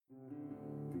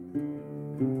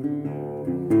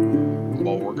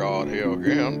Beauregard here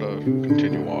again to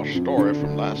continue our story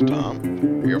from last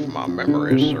time. If my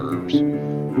memory serves,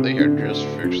 they had just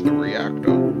fixed the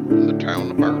reactor in the town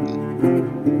of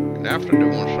Burton. And after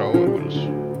doing so, it was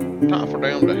time for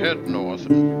them to head north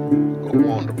and go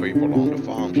warn the people on the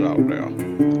farms out there.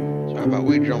 So how about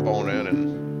we jump on in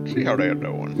and see how they're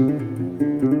doing?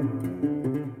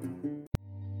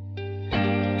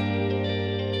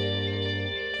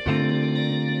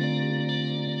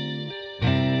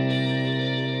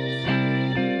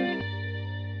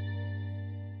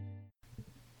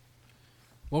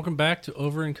 Welcome back to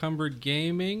Overencumbered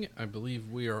Gaming. I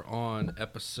believe we are on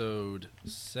episode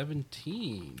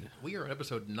 17. We are on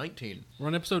episode 19. We're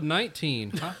on episode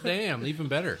 19. Hot damn, even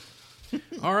better.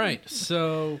 All right,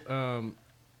 so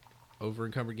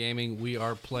Overencumbered Gaming, we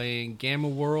are playing Gamma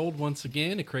World once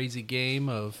again, a crazy game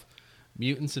of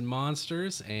mutants and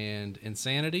monsters and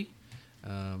insanity.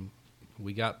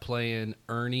 We got playing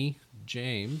Ernie.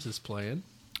 James is playing.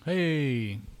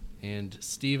 Hey. And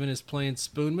Steven is playing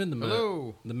Spoonman,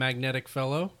 the magnetic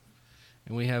fellow.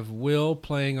 And we have Will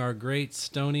playing our great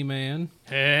stony man.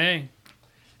 Hey.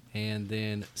 And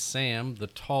then Sam, the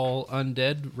tall,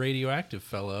 undead, radioactive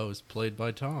fellow, is played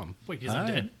by Tom. Wait, he's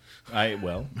undead? I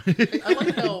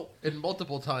like how, in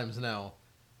multiple times now,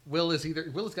 Will has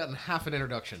gotten half an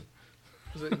introduction.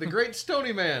 The great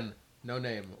stony man, no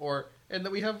name. And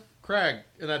then we have Crag,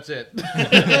 and that's it. Well,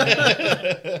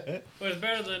 it's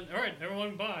better than, all right,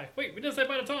 everyone bye. Wait, we didn't say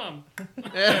bye to Tom.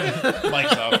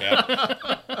 Mike's off,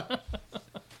 yeah.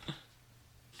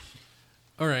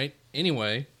 All right.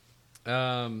 Anyway,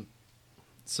 so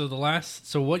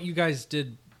what you guys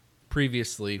did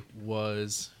previously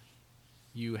was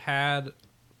you had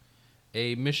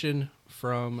a mission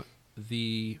from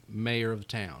the mayor of the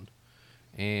town,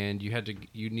 and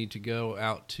you need to go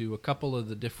out to a couple of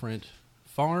the different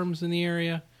farms in the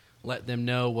area, let them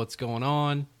know what's going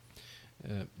on.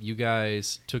 You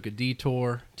guys took a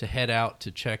detour to head out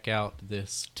to check out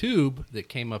this tube that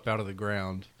came up out of the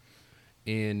ground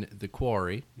in the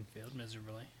quarry. You failed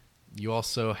miserably. You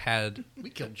also had...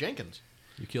 We killed Jenkins.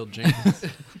 You killed Jenkins.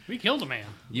 We killed a man.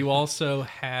 You also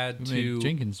had to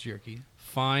Jenkins jerky.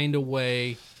 find a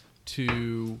way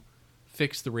to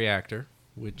fix the reactor,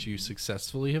 which you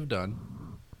successfully have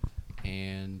done.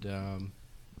 And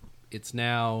it's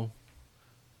now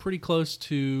pretty close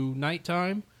to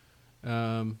nighttime.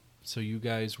 So you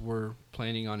guys were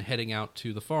planning on heading out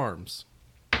to the farms.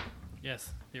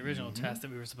 Yes, the original task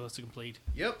that we were supposed to complete.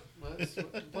 Yep, that's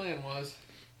what the plan was.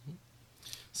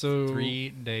 So 3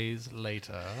 days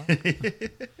later.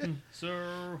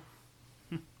 So,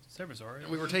 service alright.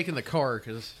 We were taking the car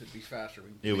because it'd be faster.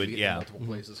 It would, get yeah. to multiple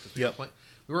places. Cause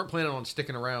we weren't planning on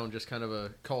sticking around, just kind of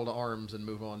a call to arms and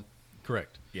move on.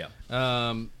 correct. Yeah.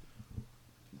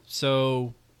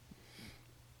 So,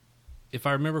 if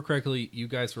I remember correctly, you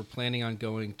guys were planning on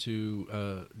going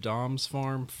to Dom's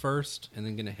farm first, and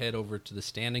then going to head over to the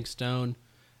Standing Stone,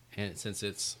 and since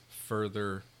it's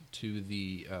further to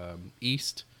the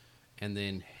east, and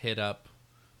then head up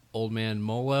Old Man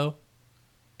Molo,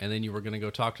 and then you were going to go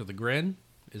talk to the Grin.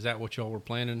 Is that what y'all were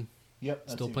planning? Yep.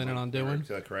 Still planning on doing? Is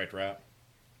that correct route?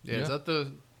 Yeah, is that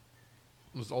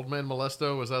was Old Man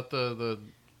Molesto? Was that the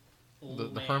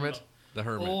hermit? The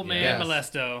Hermit. Old man Yes.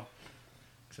 Molesto.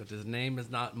 Except his name is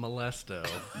not Molesto.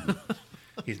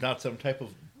 He's not some type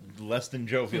of less than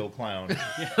jovial clown.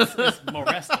 Yes, it's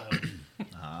Moresto.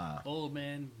 Old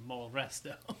man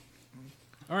Moresto.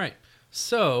 All right.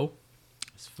 So,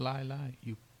 It's fly lie,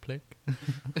 you plick.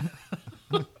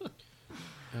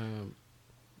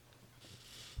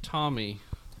 Tommy,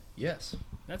 Yes.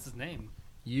 That's his name.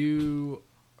 you're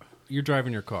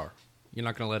driving your car. You're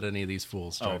not going to let any of these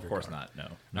fools drive Of your course car. not. No.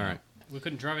 All right. We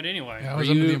couldn't drive it anyway. I was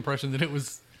Are under you- the impression that it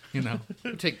was, It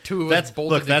would take two of That's- us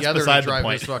bolted look, that's together beside to the drive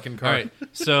point. this fucking car. All right.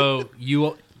 So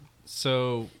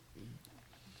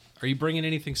are you bringing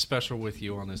anything special with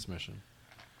you on this mission?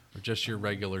 Or just your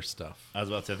regular stuff? I was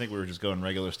about to say, I think we were just going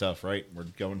regular stuff, right? We're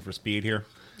going for speed here.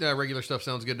 Yeah, regular stuff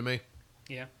sounds good to me.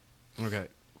 Yeah. Okay.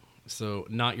 So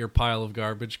not your pile of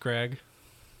garbage, Craig?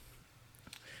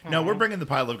 No, we're bringing the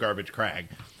pile of garbage, Crag.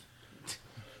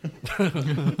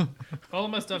 All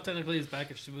of my stuff technically is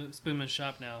back at Spoonman's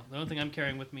shop now. The only thing I'm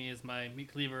carrying with me is my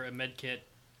meat cleaver, a med kit,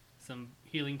 some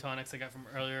healing tonics I got from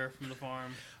earlier from the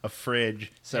farm. A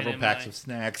fridge, several And packs my- of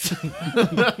snacks.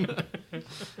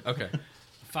 Okay.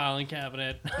 Filing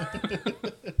cabinet.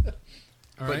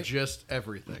 All But right. just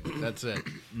everything. That's it.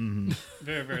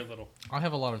 Very, very little. I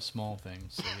have a lot of small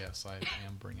things, so yes, I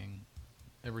am bringing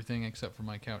everything except for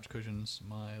my couch cushions,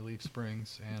 my leaf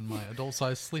springs, and my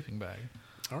adult-sized sleeping bag.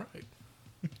 All right.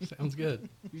 Sounds good.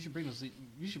 You should bring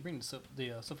the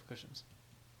sofa cushions.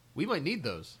 We might need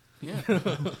those. Yeah.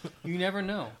 You never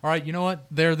know. All right, you know what?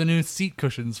 They're the new seat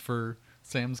cushions for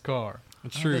Sam's car.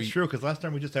 It's Oh, true. that's true, because last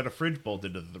time we just had a fridge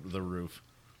bolted to the roof.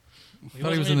 Thought he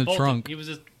was wasn't in the bolted. trunk. He was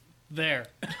just there.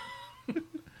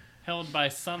 Held by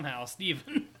somehow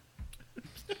Steven.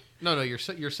 No, your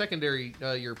secondary,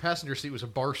 your passenger seat was a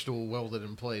bar stool welded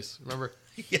in place. Remember?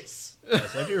 Yes,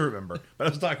 I do remember. But I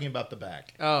was talking about the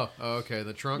back. Oh, okay.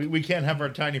 The trunk. We can't have our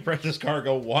tiny precious car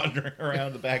go wandering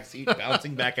around the back seat,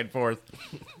 bouncing back and forth.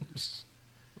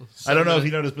 I don't know if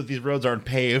you noticed, but these roads aren't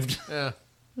paved. Yeah.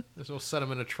 We'll set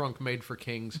them in a trunk made for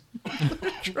kings.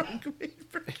 Trunk made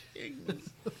for kings.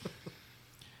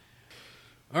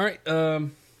 All right,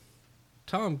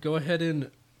 Tom, go ahead and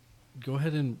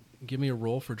give me a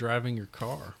roll for driving your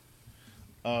car.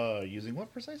 Using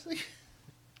what precisely?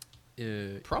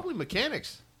 Probably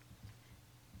mechanics.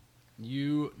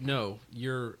 You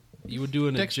would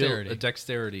do Dexterity. a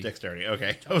dexterity. Dexterity.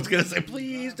 Okay, I was gonna say,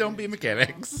 please don't be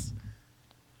mechanics.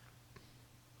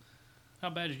 How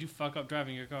bad did you fuck up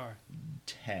driving your car?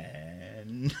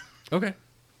 10. Okay.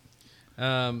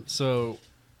 So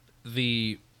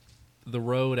the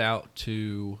road out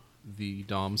to the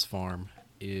Dom's farm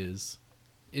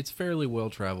it's fairly well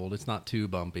traveled. It's not too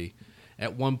bumpy.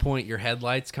 At one point, your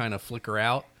headlights kind of flicker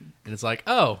out, and it's like,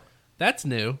 oh, that's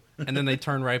new. And then they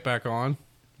turn right back on.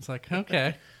 It's like,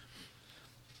 okay.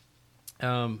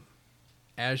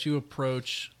 As you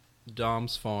approach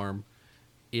Dom's farm,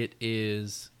 it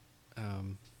is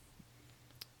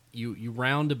you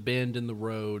round a bend in the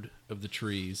road of the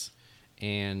trees,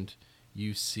 and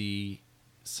you see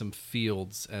some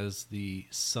fields as the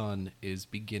sun is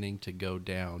beginning to go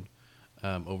down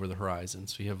over the horizon.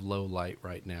 So you have low light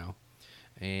right now,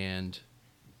 and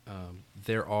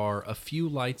there are a few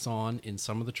lights on in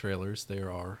some of the trailers.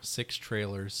 There are 6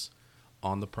 trailers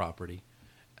on the property,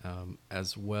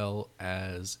 as well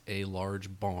as a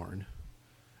large barn.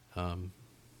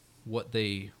 What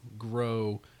they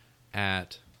grow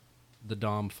at the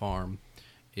Dom farm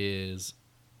is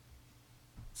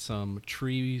some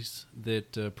trees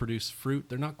that produce fruit.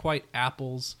 They're not quite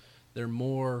apples. They're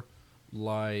more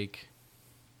like,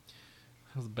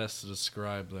 how's the best to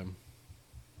describe them?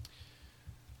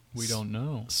 We don't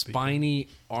know. Spiny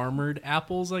armored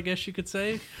apples, I guess you could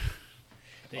say.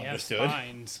 They have Understood.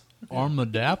 spines.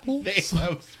 Armored apples? They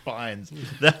have spines.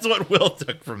 That's what Will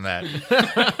took from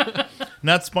that.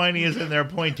 Not spiny as in they're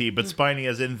pointy, but spiny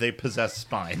as in they possess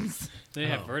spines. They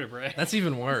have vertebrae. That's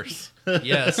even worse.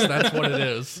 Yes, that's what it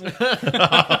is. They've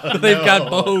got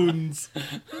bones.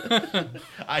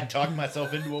 I talked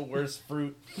myself into a worse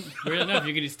fruit. Weird enough,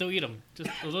 you can still eat them. Just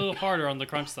a little harder on the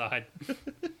crunch side.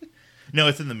 No,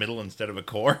 it's in the middle instead of a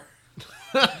core.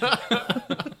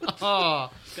 Oh,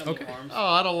 It's got little arms.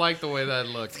 I don't like the way that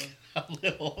looks. A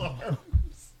little arm.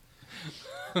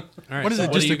 All right, What is so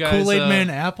it, do just you a guys, Kool-Aid Man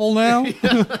apple now?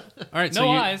 All right, so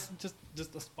No you, eyes,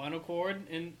 just a spinal cord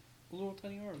and little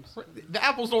tiny arms. The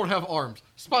apples don't have arms.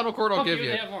 Spinal cord I'll Fuck give you,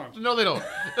 you. they have arms. No, they don't.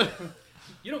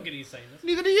 You don't get any say in this.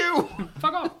 Neither do you.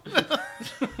 Fuck off.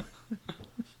 all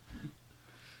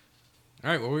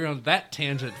right, well, we're on that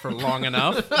tangent for long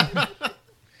enough.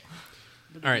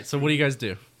 All right, so what do you guys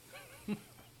do?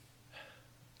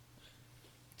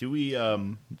 Do we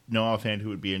know offhand who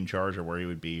would be in charge or where he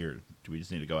would be, or do we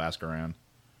just need to go ask around?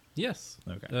 Yes.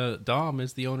 Okay. Dom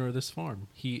is the owner of this farm.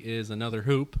 He is another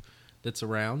hoop that's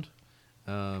around.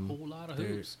 A whole lot of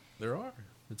hoops. There are.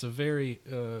 It's a very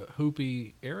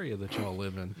hoopy area that y'all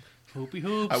live in. Hoopy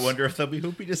hoops. I wonder if they'll be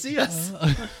hoopy to see us.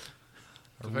 It's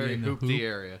a we very in the hoopty hoop?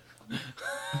 area.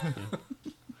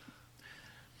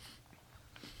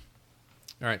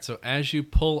 All right, so as you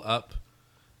pull up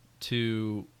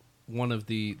to one of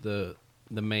the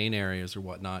main areas or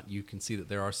whatnot, you can see that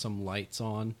there are some lights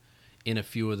on in a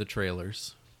few of the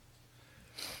trailers.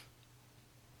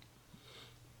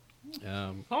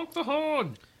 Honk the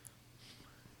horn.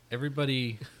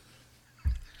 Everybody,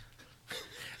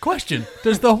 Question,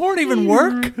 does the horn even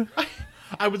work?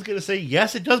 I was going to say,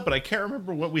 yes, it does, but I can't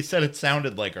remember what we said it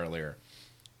sounded like earlier.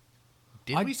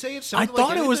 Did we say it I sounded thought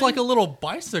like it was anything? like a little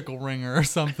bicycle ringer or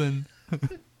something.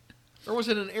 Or was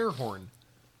it an air horn?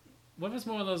 What if it's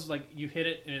one of those, like, you hit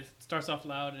it and it starts off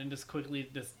loud and just quickly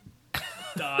just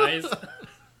dies?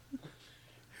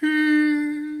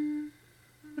 The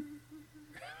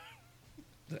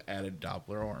added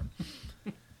Doppler horn.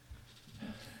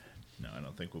 No, I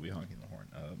don't think we'll be honking the horn.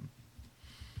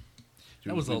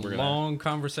 that was a we're gonna- long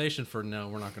conversation for no,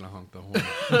 we're not going to honk the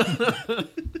horn.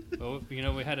 Well, you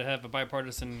know, we had to have a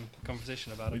bipartisan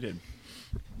conversation about We it. did.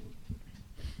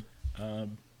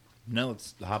 Now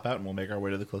let's hop out and we'll make our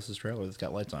way to the closest trailer that's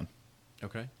got lights on.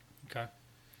 Okay. Okay.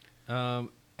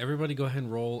 Everybody go ahead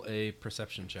and roll a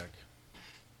perception check.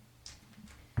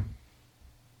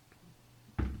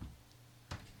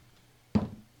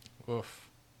 Oof.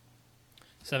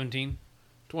 17.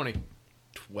 20.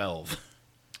 12.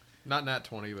 Not nat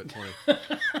 20, but 20.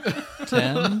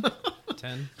 10.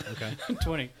 10? Okay.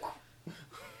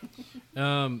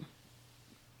 20.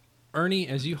 Ernie,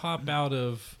 as you hop out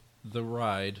of the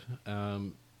ride,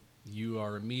 you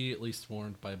are immediately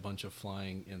swarmed by a bunch of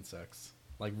flying insects.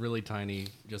 Like really tiny,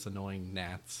 just annoying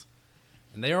gnats.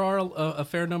 And there are a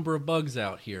fair number of bugs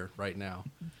out here right now.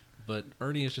 But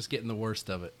Ernie is just getting the worst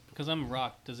of it. Because I'm a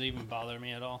rock, does it even bother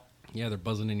me at all? Yeah, they're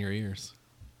buzzing in your ears.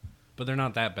 But they're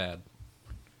not that bad.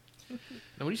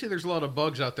 Now, when you say there's a lot of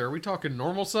bugs out there, are we talking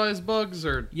normal sized bugs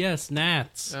or? Yes,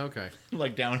 gnats. Okay,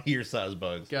 Like down here size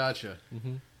bugs. gotcha.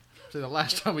 So the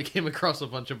last time we came across a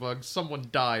bunch of bugs, someone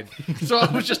died. So I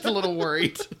was just a little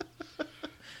worried.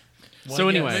 So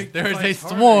anyway, There's a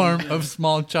swarm of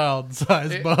small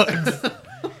child-sized bugs.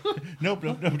 Nope.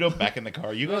 Back in the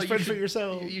car. You guys fend for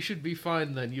yourself. You should be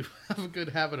fine then. You have a good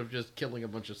habit of just killing a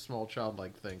bunch of small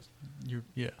childlike things.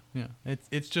 Yeah.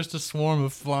 It's just a swarm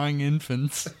of flying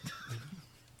infants.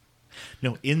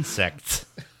 No, insects.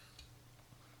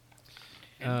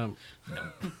 all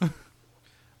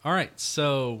right,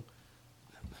 so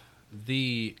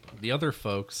the other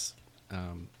folks,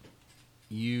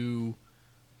 you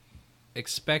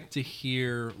expect to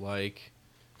hear like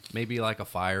maybe like a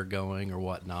fire going or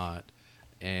whatnot,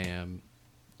 and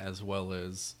as well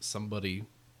as somebody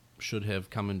should have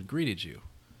come and greeted you,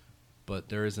 but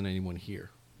there isn't anyone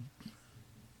here.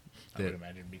 I would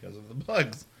imagine because of the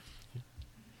bugs.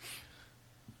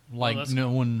 Like that's-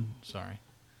 no one. Sorry.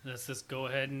 Let's just go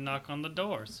ahead and knock on the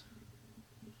doors.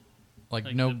 Like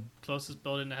The closest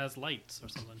building that has lights or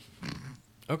something.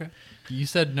 Okay. You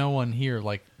said no one here.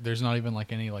 Like there's not even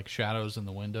like any like shadows in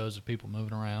the windows of people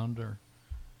moving around or.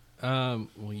 Well,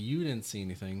 you didn't see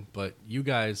anything, but you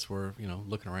guys were,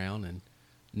 looking around, and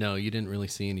no, you didn't really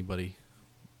see anybody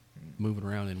moving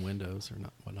around in windows or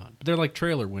not whatnot. But they're like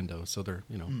trailer windows, so they're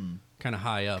kind of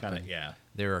high up. Kind of, and yeah.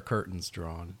 There are curtains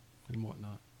drawn and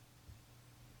whatnot.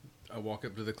 I walk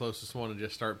up to the closest one and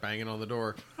just start banging on the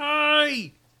door.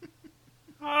 Hi!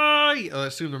 Hi! I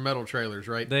assume they're metal trailers,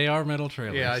 right? They are metal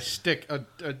trailers. Yeah, I stick a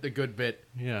good bit.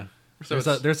 Yeah. So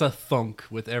There's a thunk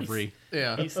with every.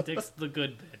 Yeah. He sticks the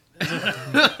good bit.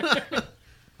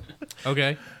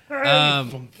 Okay.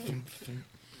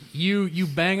 You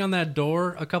bang on that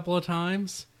door a couple of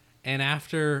times, and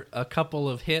after a couple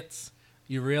of hits,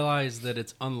 you realize that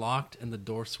it's unlocked and the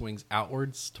door swings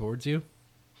outwards towards you.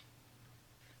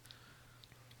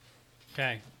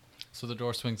 Okay. So the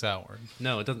door swings outward.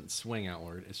 No, it doesn't swing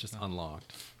outward. It's just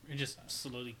unlocked. It just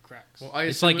slowly cracks. Well, I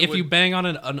It's assume like it if would- you bang on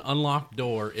an unlocked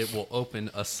door, it will open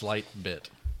a slight bit.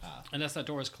 Unless that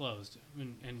door is closed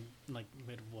and like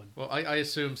made of wood. Well, I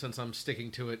assume since I'm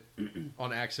sticking to it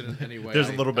on accident anyway. There's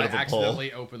a little bit of a pull.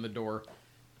 accidentally open the door.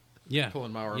 Yeah,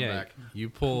 Pulling my arm yeah, back. You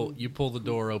pull the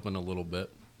door open a little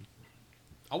bit.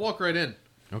 I'll walk right in.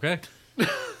 Okay.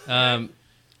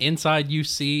 Inside, you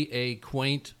see a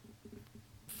quaint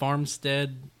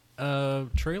farmstead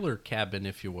trailer cabin,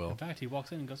 if you will. In fact, he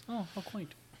walks in and goes, "Oh, how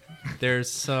quaint." There's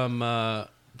some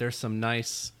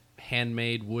nice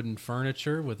handmade wooden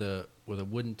furniture with a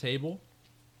wooden table.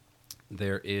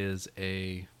 There is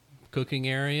a cooking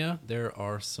area. There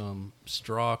are some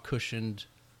straw cushioned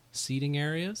seating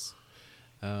areas,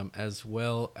 as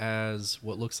well as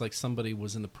what looks like somebody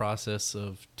was in the process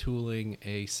of tooling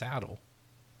a saddle.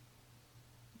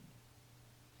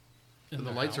 And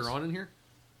the lights are on in here?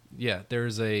 Yeah,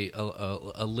 there's a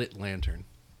lit lantern.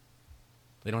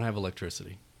 They don't have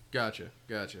electricity. Gotcha.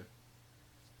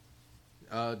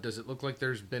 Does it look like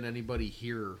there's been anybody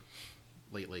here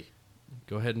lately?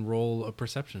 Go ahead and roll a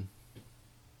perception.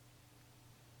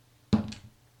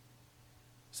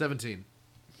 17.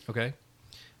 Okay.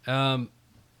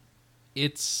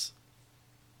 It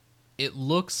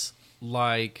looks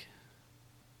like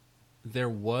there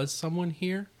was someone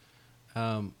here,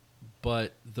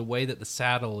 but the way that the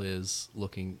saddle is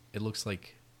looking, it looks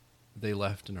like they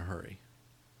left in a hurry.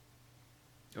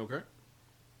 Okay.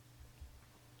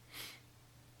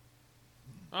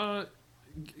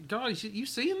 Guys, you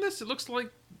seeing this? It looks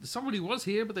like somebody was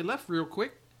here, but they left real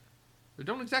quick. We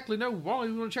don't exactly know why.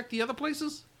 We want to check the other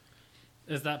places?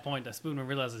 At that point, that Spoonman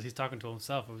realizes he's talking to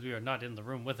himself, as we are not in the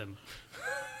room with him.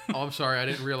 Oh, I'm sorry. I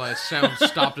didn't realize sound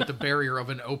stopped at the barrier of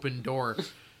an open door.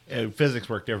 Physics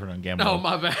work different on Gamma. Oh,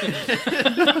 my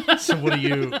bad. So what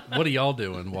are y'all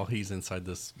doing while he's inside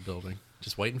this building?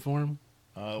 Just waiting for him?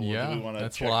 Do yeah, we wanna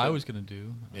that's check what I them? was gonna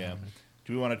do. Yeah.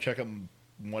 Do we want to check them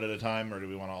one at a time, or do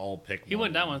we want to all pick? He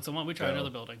went that one, so why don't we try Go. another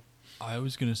building? I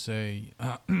was gonna say,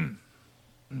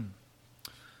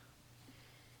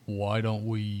 why don't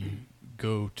we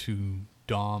go to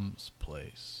Dom's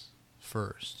place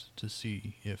first to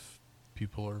see if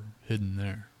people are hidden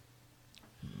there?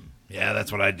 Yeah,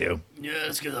 that's what I'd do. Yeah,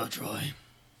 let's get out, Troy.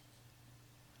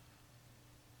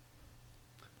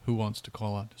 Who wants to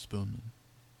call out to Spoonman?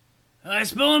 Hey,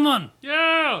 Spoonman!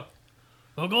 Yeah.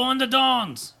 We'll go on to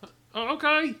Dawn's. Oh,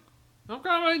 okay. I'm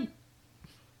coming.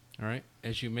 All right.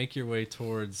 As you make your way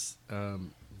towards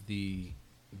the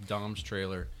Dom's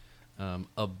trailer,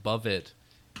 above it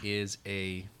is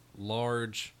a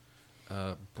large,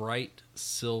 bright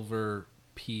silver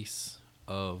piece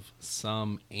of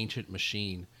some ancient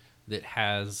machine that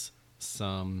has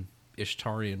some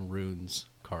Ishtarian runes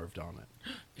carved on it.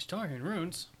 Ishtarian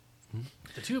runes?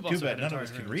 The two of us Too are bad none of Ishtarian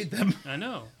us can runes. read them. I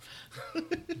know.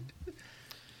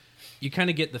 You kind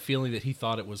of get the feeling that he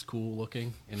thought it was cool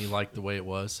looking, and he liked the way it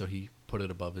was, so he put it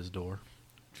above his door.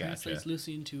 Translates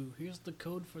loosely into, here's the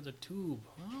code for the tube.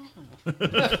 Oh.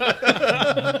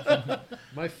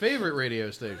 My favorite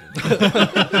radio station.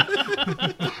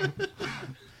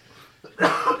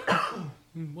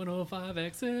 105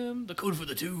 XM, the code for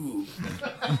the tube.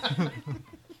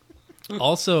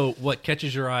 Also, what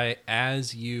catches your eye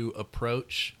as you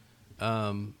approach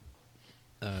Dom's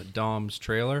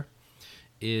trailer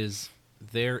is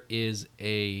there is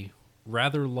a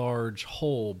rather large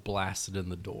hole blasted in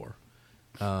the door.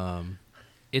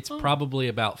 It's probably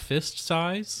about fist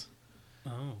size,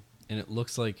 Oh. and it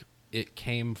looks like it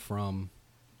came from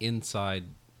inside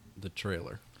the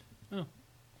trailer.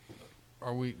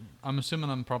 Are we? I'm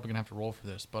assuming I'm probably gonna have to roll for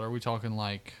this, but are we talking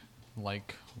like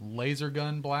laser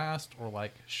gun blast or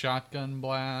like shotgun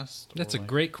blast? That's or a like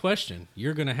great question.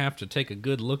 You're going to have to take a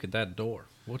good look at that door.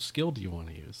 What skill do you want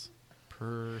to use?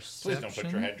 perception. Please don't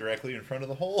put your head directly in front of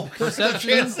the hole. Perception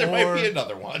Chance there might or- be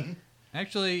another one.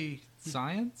 Actually,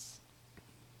 science.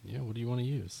 Yeah, what do you want to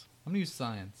use? I'm gonna use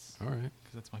science All right.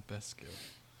 because that's my best skill.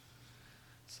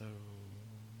 So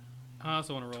I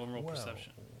also want to roll 12,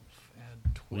 perception.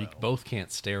 Add 12. Well, you both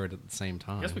can't stare at it at the same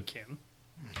time. Yes, we can.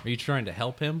 Are you trying to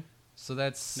help him? So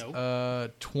that's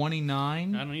Nope.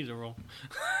 29. I don't need to roll.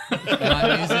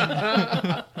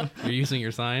 And You're using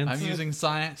your science? I'm using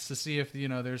science to see if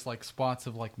there's like spots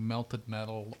of like melted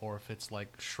metal, or if it's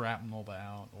like shrapneled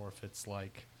out, or if it's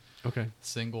like Okay.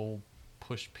 single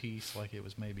push piece, like it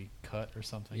was maybe cut or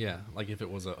something. Yeah, like if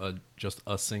it was just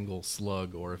a single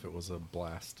slug, or if it was a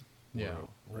blast. Yeah.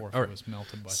 Or if All it right. was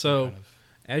melted by So, some kind of.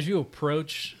 as you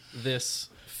approach this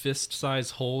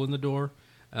fist-sized hole in the door,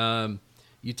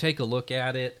 you take a look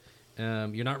at it.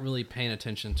 You're not really paying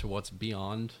attention to what's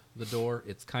beyond the door.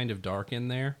 It's kind of dark in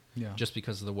there, Yeah. just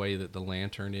because of the way that the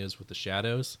lantern is with the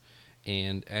shadows.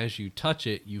 And as you touch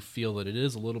it, you feel that it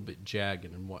is a little bit jagged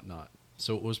and whatnot.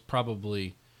 So it was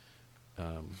probably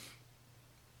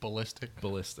Ballistic.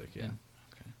 yeah.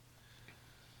 Okay.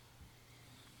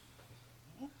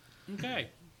 Okay.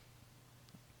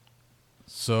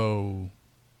 So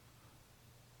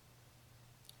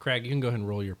Craig, you can go ahead and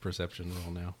roll your perception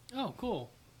roll now. Oh,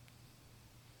 cool.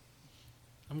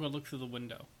 I'm going to look through the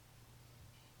window.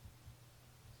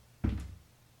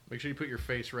 Make sure you put your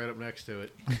face right up next to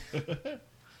it.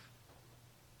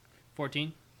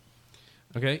 14.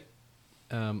 Okay.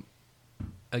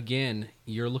 Again,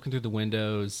 you're looking through the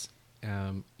windows.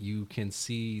 You can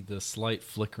see the slight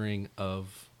flickering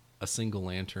of a single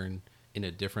lantern in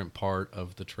a different part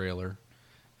of the trailer.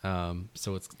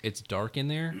 So it's dark in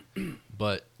there,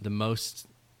 but the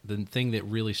thing that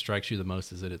really strikes you the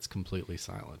most is that it's completely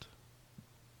silent.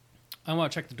 I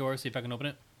want to check the door, see if I can open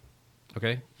it.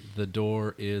 Okay? The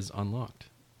door is unlocked.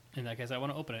 In that case, I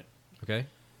want to open it. Okay?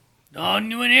 Dawn,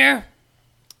 you in here?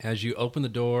 As you open the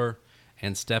door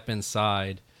and step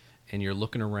inside and you're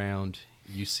looking around,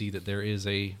 you see that there is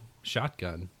a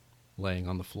shotgun laying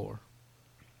on the floor.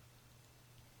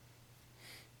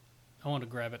 I want to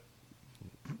grab it.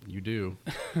 You do.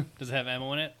 Does it have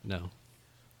ammo in it? No.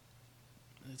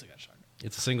 At least I got a shotgun.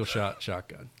 It's a single shot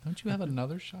shotgun. don't you have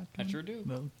another shotgun? I sure do.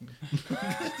 No.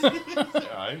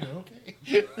 I'm okay.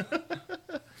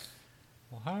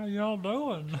 Well, how are y'all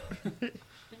doing?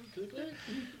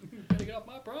 Gotta get off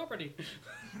my property.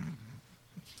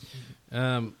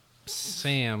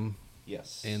 Sam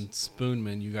Yes. and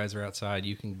Spoonman, you guys are outside.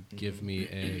 You can give me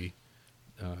a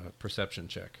perception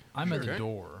check. I'm at Sure. the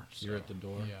door. So, You're at the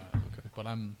door? Yeah. Okay. But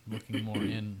I'm looking more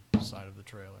inside of the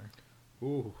trailer.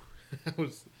 Ooh, that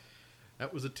was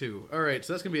a 2. All right,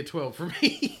 so that's gonna be a 12 for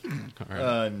me. All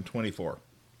right. And 24.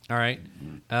 All right.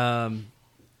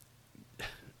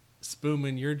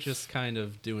 Spoonman, you're just kind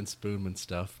of doing Spoonman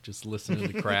stuff, just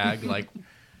listening to Crag, like,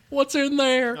 what's in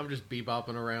there? I'm just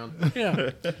bebopping around.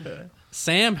 Yeah.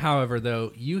 Sam, however,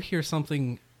 though, you hear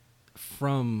something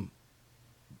from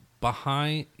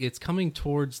behind. It's coming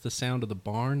towards the sound of the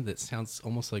barn that sounds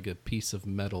almost like a piece of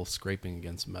metal scraping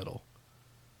against metal.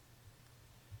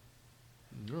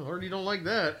 No, I already don't like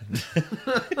that.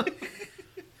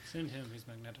 Send him. He's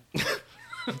magnetic.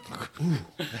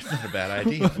 That's not a bad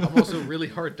idea. I'm also really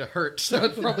hard to hurt, so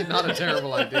it's probably not a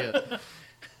terrible idea.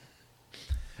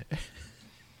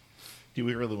 Do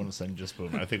we really want to send just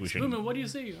Spoonman? I think we should. Spoonman, what do you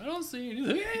see? I don't see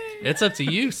anything. It's up to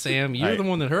you, Sam. You're the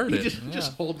one that heard it.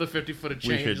 Just hold the 50-foot of We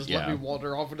chain should, and just let yeah. me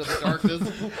wander off into the darkness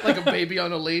like a baby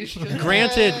on a leash.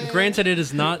 Granted, it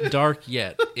is not dark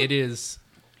yet. It is.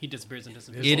 He disappears into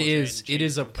some. It is. It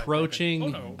is goes back approaching.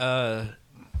 Oh, no.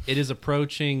 It is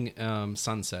approaching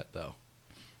sunset, though.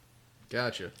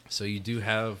 Gotcha. So you do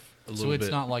have a little So it's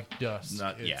bit. not like dusk.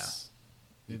 Not-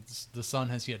 It's the sun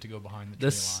has yet to go behind the tree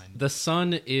line. The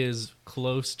sun is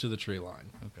close to the tree line.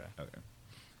 Okay. Okay.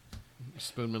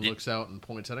 Spoonman looks out and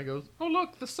points and I goes, "Oh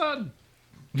look, the sun."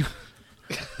 Did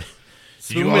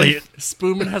you all hear-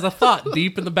 Spoonman has a thought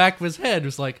deep in the back of his head.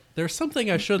 It's like, there's something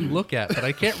I shouldn't look at, but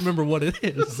I can't remember what it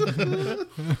is.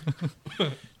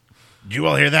 Did you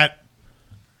all hear that?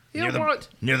 Yeah, what?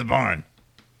 Near the barn.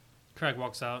 Craig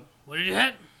walks out. What did you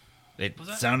hit? It Was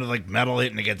that- sounded like metal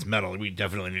hitting against metal. We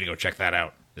definitely need to go check that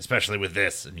out, especially with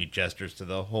this. And he gestures to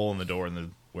the hole in the door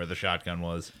where the shotgun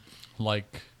was.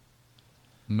 Like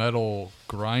metal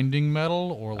grinding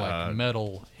metal or like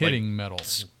metal hitting metal?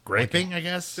 Scraping, I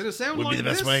guess. Did it sound would like be the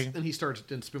best this? way. And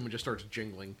Spoonman just starts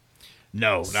jingling.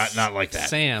 No, not like that.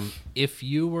 Sam, if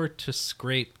you were to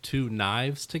scrape two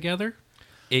knives together,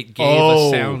 it gave Oh.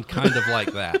 a sound kind of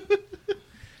like that.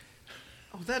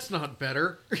 Oh, that's not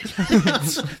better.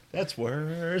 That's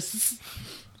worse.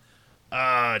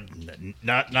 Not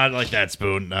like that,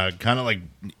 Spoon. Kind of like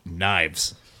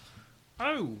knives,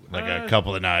 Oh, like a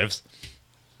couple of knives.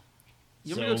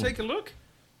 You want me to So- take a look?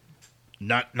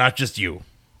 Not just you.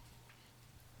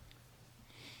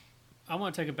 I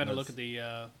want to take a better look at the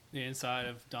inside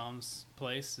of Dom's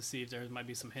place to see if there might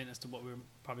be some hint as to what we're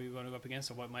probably going to go up against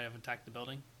or what might have attacked the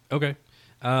building. Okay.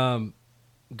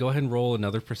 Go ahead and roll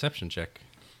another perception check.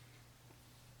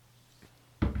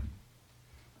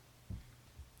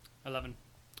 11.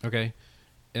 Okay.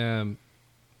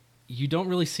 You don't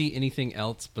really see anything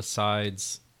else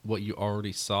besides what you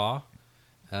already saw.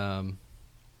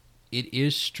 It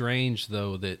is strange,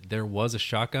 though, that there was a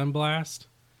shotgun blast,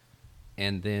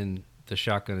 and then the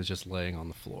shotgun is just laying on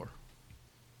the floor.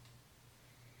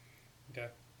 Okay.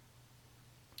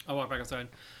 I'll walk back outside.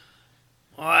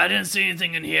 Well, I didn't see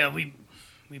anything in here. We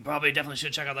probably definitely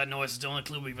should check out that noise. It's the only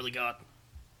clue we really got.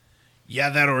 Yeah,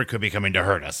 that or it could be coming to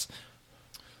hurt us.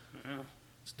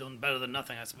 It's doing better than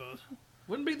nothing, I suppose.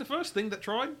 Wouldn't be the first thing that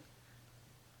tried.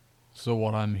 So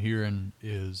what I'm hearing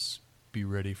is be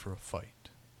ready for a fight.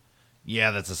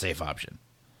 Yeah, that's a safe option.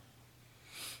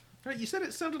 Right, you said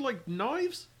it sounded like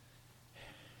knives?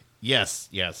 Yes,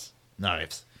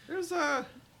 knives. There's a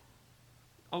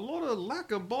lot of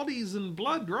lack of bodies and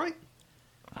blood, right?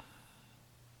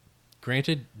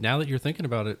 Granted, now that you're thinking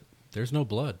about it, there's no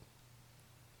blood.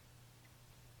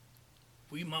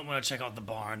 We might want to check out the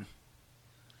barn.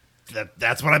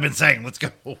 That's what I've been saying. Let's go.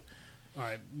 All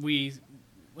right, at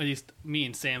least me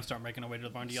and Sam start making our way to the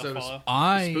barn. Do y'all So follow?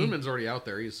 Spoonman's already out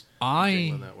there. He's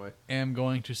jingling that way. am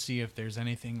going to see if there's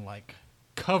anything like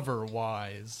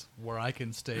cover-wise where I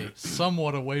can stay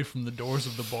somewhat away from the doors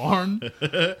of the barn.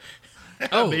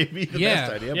 Oh, Maybe the yeah.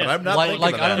 best idea, Yes. but I'm not like thinking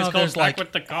like of I don't that. know It's if called there's Back like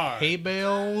with the car. hay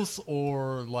bales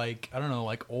or like I don't know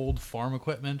like old farm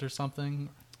equipment or something.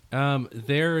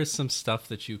 There is some stuff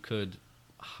that you could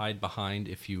hide behind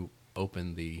if you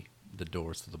open the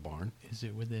doors to the barn. Is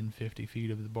it within 50 feet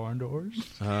of the barn doors?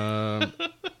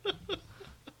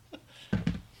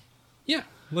 Yeah,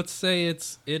 let's say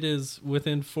it is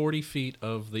within 40 feet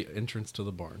of the entrance to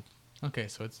the barn. Okay,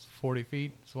 so it's 40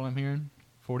 feet. Is what I'm hearing.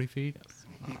 40 feet.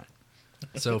 All right.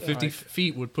 So 50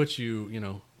 feet would put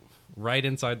you, right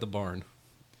inside the barn.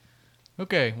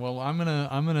 Okay, well I'm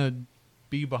gonna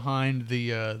be behind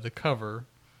the cover.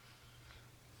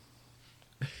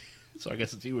 So I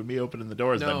guess it's you and me opening the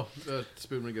doors No,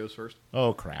 Spoonman goes first. then.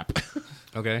 Oh, crap.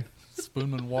 Okay.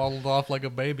 Spoonman waddled off like a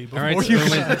baby before All right, you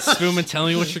Spoonman, tell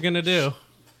me what you're gonna do.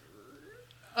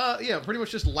 Yeah, pretty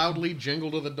much just loudly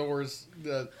jingle to the doors.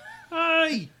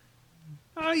 Hey!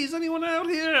 Hey, is anyone out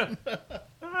here?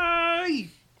 Hey!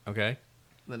 Okay.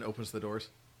 Then opens the doors.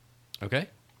 Okay.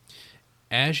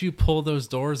 As you pull those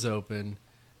doors open,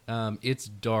 it's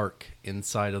dark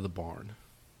inside of the barn.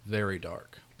 Very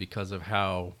dark because of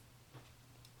how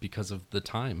because of the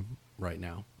time right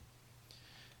now.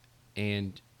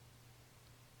 And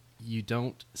you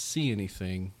don't see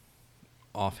anything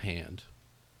offhand.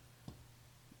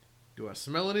 Do I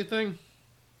smell anything?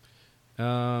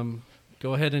 Go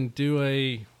ahead and do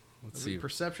a, let's see.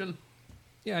 Perception?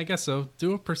 Yeah, I guess so.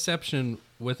 Do a perception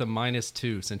with a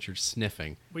 -2 since you're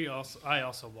sniffing. I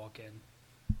also walk in.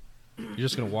 You're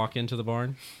just going to walk into the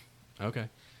barn? Okay.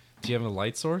 Do you have a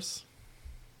light source?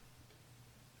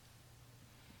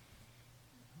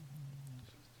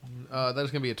 That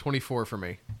is going to be a 24 for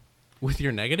me. With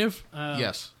your negative?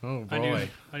 Yes. Oh, I do, boy.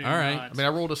 I do All right. not. I mean, I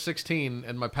rolled a 16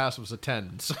 and my pass was a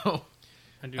 10, so...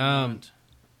 I do not.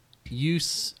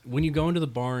 When you go into the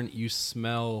barn, you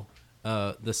smell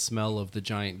the smell of the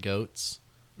giant goats,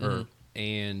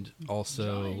 and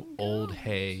also old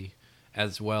hay,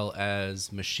 as well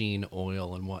as machine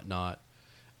oil and whatnot.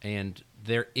 And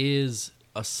there is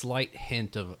a slight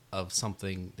hint of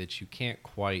something that you can't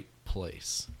quite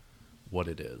place what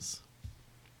it is.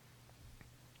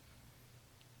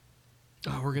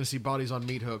 Oh, we're going to see bodies on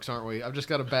meat hooks, aren't we? I've just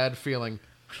got a bad feeling.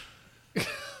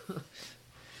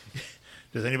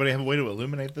 Does anybody have a way to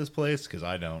illuminate this place? Because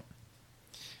I don't.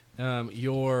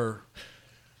 Your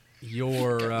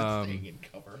Staying in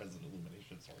cover as an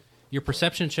illumination source. your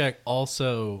perception check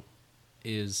also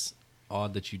is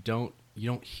odd that you don't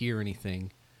hear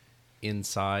anything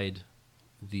inside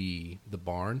the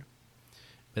barn,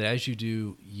 but as you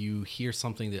do, you hear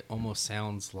something that almost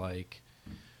sounds like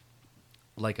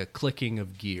a clicking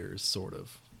of gears, sort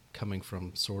of coming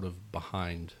from sort of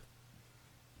behind,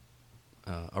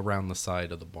 around the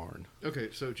side of the barn. Okay,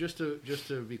 so just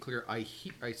to be clear, I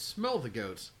smell the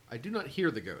goats. I do not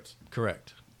hear the goats.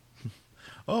 Correct.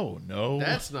 Oh, no.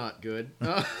 That's not good.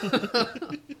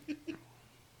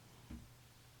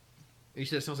 You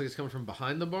said it sounds like it's coming from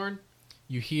behind the barn?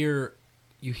 You hear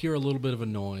a little bit of a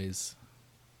noise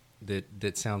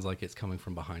that sounds like it's coming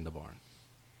from behind the barn.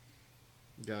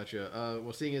 Gotcha.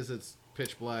 Well, seeing as it's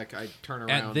pitch black, I turn around.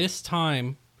 At this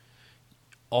time,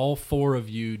 all four of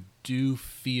you do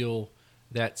feel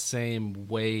that same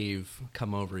wave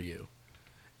come over you.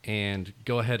 And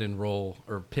go ahead and roll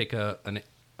or pick a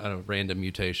random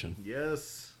mutation.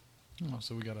 Yes. Oh,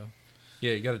 so we gotta.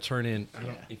 Yeah, you got to turn in.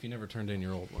 If you never turned in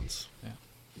your old ones. Yeah.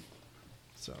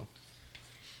 So,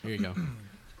 here you go.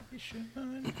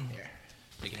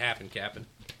 Make it happen, Captain.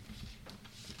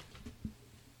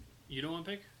 You don't want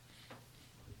to pick?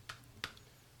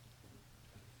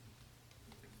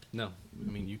 No,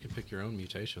 I mean you can pick your own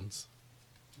mutations.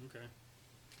 Okay.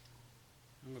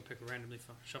 I'm going to pick a randomly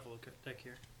shuffle a deck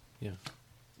here. Yeah.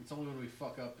 It's only when we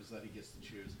fuck up is that he gets to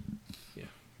choose. Yeah.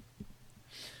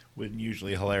 When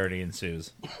usually hilarity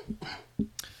ensues.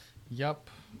 Yep.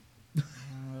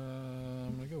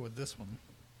 I'm gonna go with this one.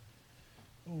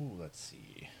 Ooh, let's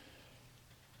see.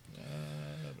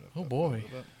 Oh boy.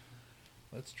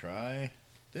 Let's try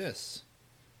this.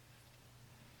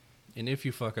 And if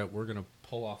you fuck up, we're gonna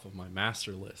pull off of my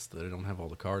master list that I don't have all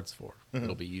the cards for.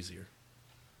 It'll be easier.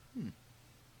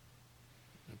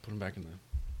 Put them back in the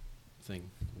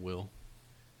thing, Will.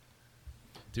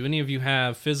 Do any of you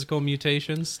have physical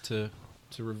mutations to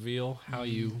reveal how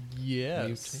you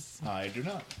Yes. I do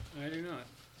not. I do not.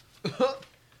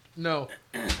 No.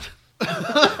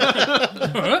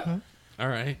 All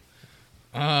right.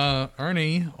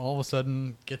 Ernie all of a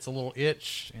sudden gets a little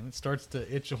itch, and it starts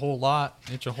to itch a whole lot,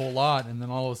 and then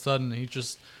all of a sudden he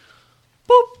just,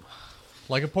 boop,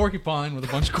 like a porcupine with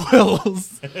a bunch of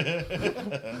quills.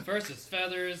 First it's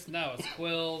feathers, now it's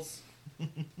quills.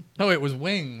 No, it was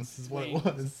wings, is what it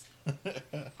was.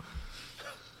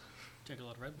 Take a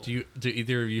lot of Red Bull. Do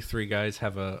either of you three guys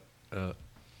have a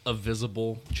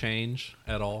visible change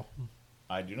at all?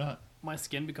 I do not. My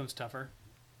skin becomes tougher,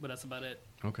 but that's about it.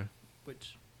 Okay.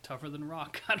 Which, tougher than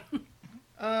rock.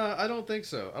 I don't think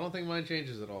so. I don't think mine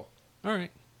changes at all. All right.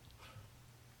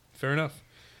 Fair enough.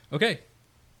 Okay.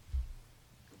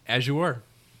 As you were.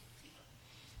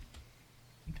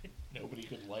 Nobody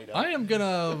could light up. I am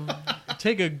gonna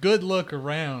take a good look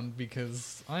around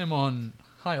because I am on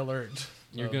high alert.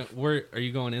 Where are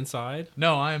you going inside?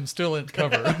 No, I am still in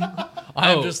cover.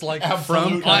 I am just like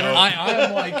absolute I no.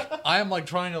 am like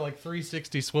trying to like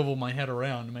 360 swivel my head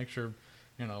around to make sure,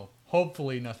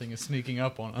 hopefully nothing is sneaking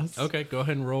up on us. Okay, go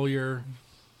ahead and roll your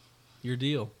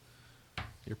deal.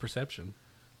 Your perception.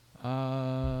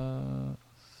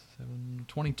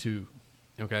 22.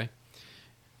 Okay.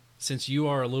 Since you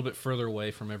are a little bit further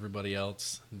away from everybody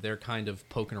else, they're kind of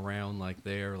poking around like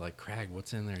Crag,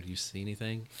 what's in there? Do you see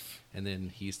anything? And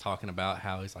then he's talking about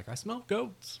how he's like, I smell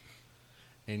goats.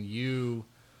 And you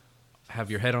have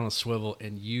your head on a swivel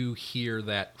and you hear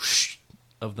that whoosh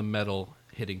of the metal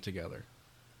hitting together.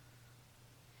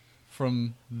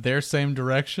 from their same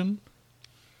direction?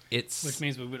 It's Which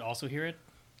means we would also hear it.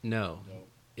 no.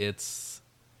 It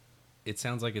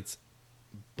sounds like it's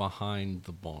behind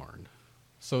the barn.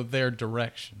 So their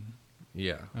direction.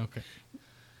 Yeah. Okay.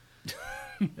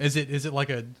 Is it like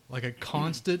a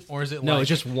constant, or is it No, like it's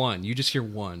just one. You just hear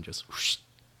one, just whoosh.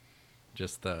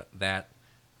 Just that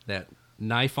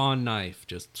knife on knife,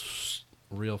 just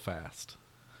real fast.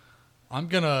 I'm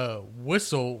gonna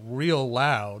whistle real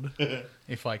loud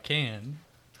if I can,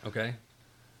 Okay.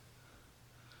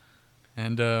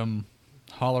 and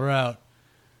holler out,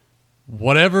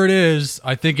 whatever it is,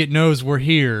 I think it knows we're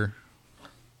here.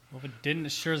 Well, if it didn't,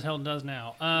 it sure as hell does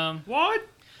now. What?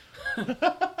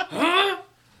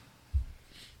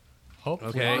 Hopefully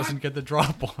Okay. it doesn't get the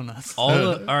drop on us.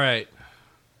 All right.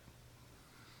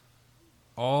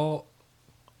 All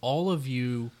of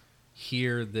you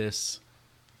hear this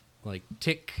like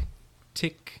tick,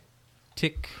 tick,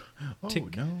 tick, tick,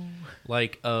 Oh, no.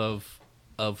 like of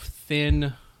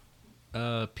thin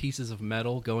pieces of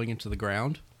metal going into the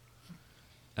ground.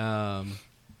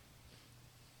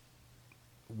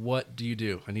 What do you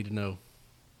do? I need to know.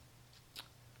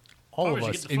 All Probably of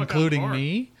should us, get the fuck out of the including barn.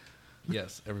 me.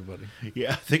 Yes, everybody.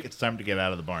 Yeah, I think it's time to get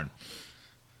out of the barn.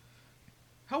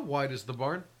 How wide is the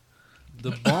barn?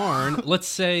 The barn, let's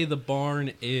say the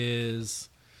barn is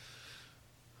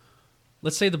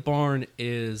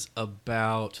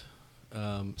about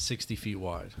 60 feet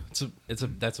wide.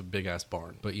 That's a big ass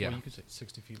barn, but yeah, Well, you could say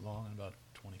 60 feet long and about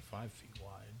 25 feet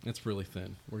wide. it's really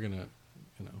thin. We're gonna,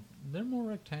 They're more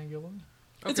rectangular.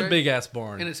 it's a Okay. big ass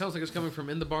barn. And it sounds like it's coming from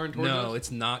in the barn towards us? No,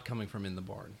 it's not coming from in the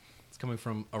barn. It's coming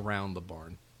from around the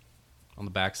barn, on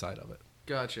the backside of it.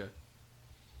 Gotcha.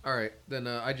 All right, then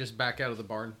I just back out of the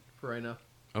barn for right now.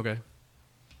 Okay,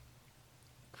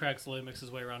 Craig slowly makes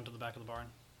his way around to the back of the barn.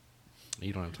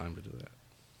 you don't have time to do that.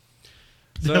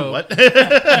 So, So what?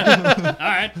 All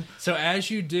right. So as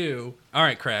you do, all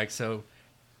right, Craig. So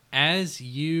as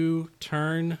you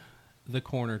turn the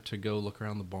corner to go look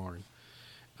around the barn,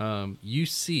 you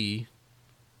see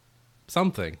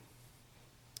something,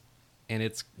 and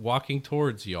it's walking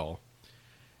towards y'all.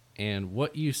 And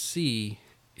what you see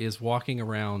is walking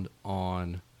around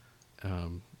on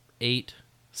 8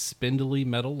 spindly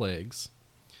metal legs,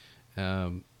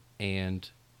 and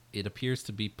it appears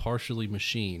to be partially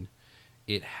machine.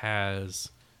 It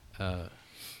has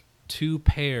 2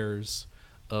 pairs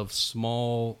of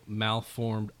small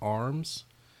malformed arms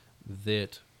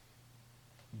that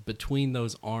between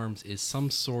those arms is some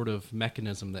sort of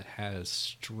mechanism that has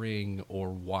string or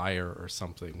wire or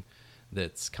something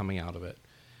that's coming out of it.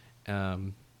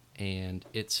 And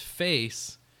its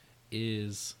face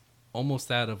is almost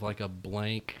that of like a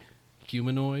blank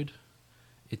humanoid.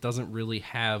 It doesn't really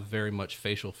have very much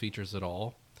facial features at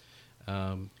all.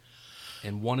 And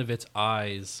one of its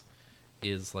eyes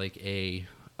is like a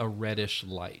reddish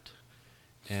light.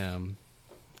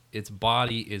 Its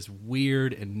body is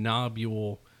weird and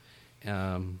nobule.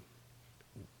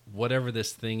 Whatever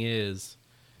this thing is,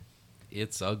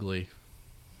 it's ugly.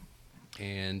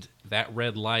 And that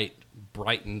red light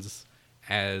brightens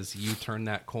as you turn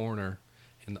that corner,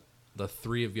 and the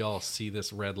 3 of y'all see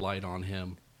this red light on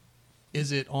him.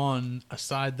 Is it on a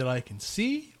side that I can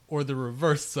see or the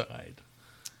reverse side?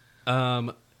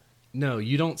 No,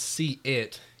 you don't see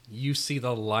it. You see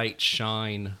the light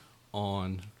shine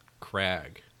on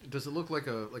Crag. Does it look like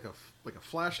a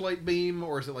flashlight beam,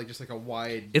 or is it like just like a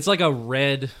wide? It's like a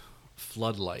red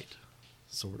floodlight,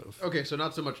 sort of. Okay, so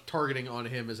not so much targeting on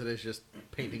him as it is just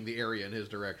painting the area in his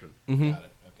direction. Mm-hmm. Got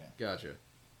it. Okay. Gotcha.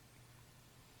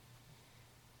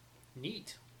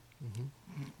 Neat.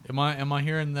 Am I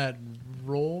hearing that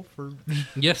roll for?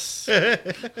 Yes.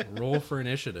 Roll for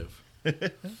initiative.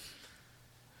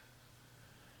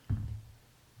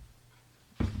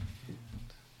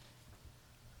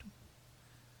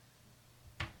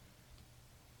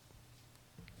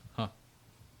 Huh.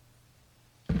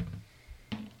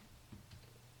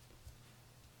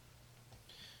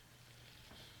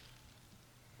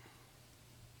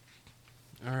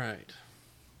 All right.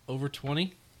 Over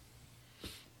 20.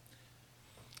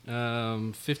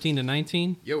 15 to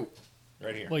 19. Yo.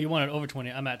 Right here. Well, you wanted over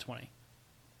 20. I'm at 20.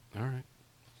 All right.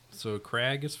 So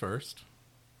Crag is first,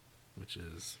 which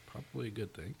is probably a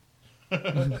good thing.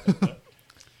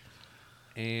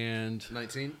 And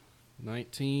 19.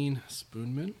 19,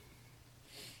 Spoonman.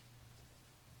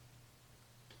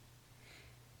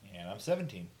 And I'm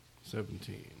 17.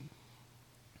 17.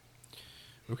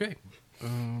 Okay.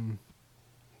 And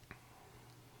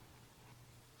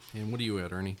what are you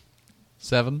at, Ernie?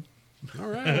 7. All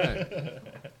right.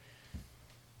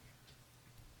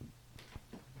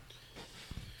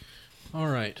 All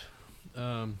right.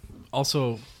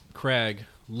 Also, Craig,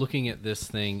 looking at this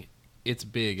thing, it's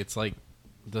big. It's like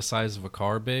the size of a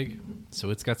car big, so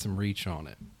it's got some reach on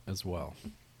it as well.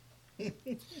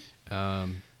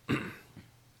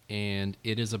 And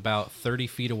it is about 30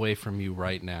 feet away from you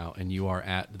right now, and you are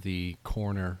at the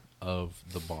corner of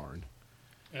the barn.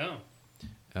 Oh.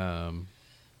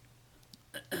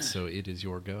 So it is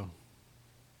your go.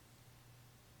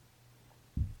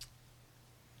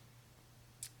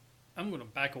 I'm going to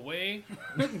back away,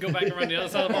 go back around the other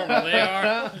side of the barn where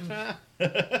they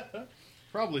are.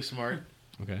 Probably smart.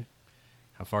 Okay.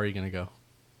 How far are you going to go?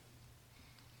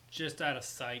 Just out of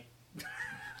sight.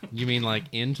 You mean like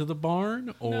into the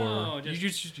barn, or No, You're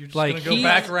just just Like, gonna go he-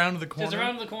 back around to the corner.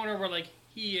 around the corner where like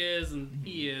he is and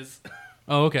he is.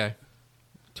 Oh, okay.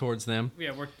 Towards them.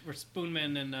 Yeah, where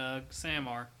Spoonman and Sam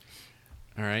are.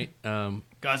 All right.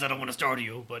 Guys, I don't want to startle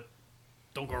you, but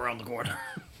don't go around the corner.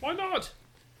 Why not?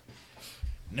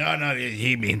 No,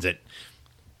 he means it.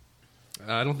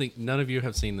 I don't think none of you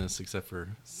have seen this except for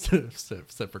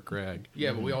Craig.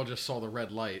 Yeah, but we all just saw the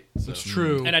red light. So. It's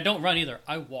true. And I don't run either.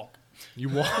 I walk. You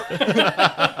walk.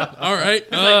 All right.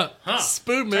 Turns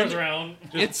Spoonman. around.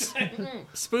 It's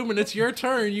Spoonman. It's your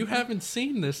turn. You haven't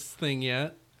seen this thing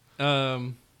yet.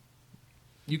 You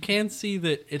can see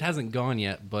that it hasn't gone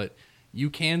yet, but you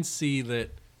can see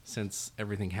that since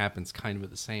everything happens kind of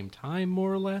at the same time,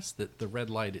 more or less, that the red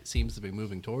light, it seems to be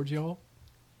moving towards y'all.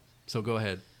 So go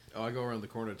ahead. Oh, I go around the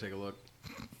corner to take a look.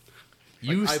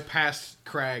 You I pass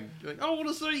Crag. Like, I want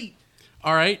to see.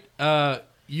 All right.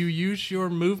 You use your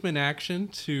movement action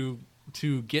to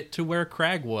get to where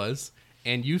Crag was,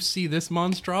 and you see this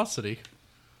monstrosity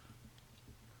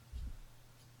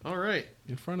All right.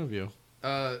 in front of you.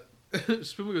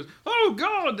 Spoon goes, "Oh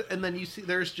God!" And then you see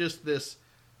there's just this,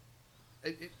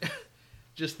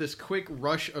 just this quick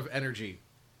rush of energy.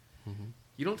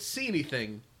 You don't see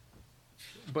anything,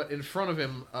 but in front of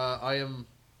him, I am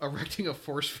erecting a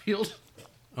force field.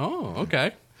 Oh,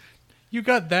 okay. You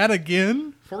got that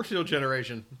again? Force field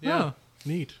generation. Yeah.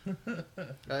 Neat.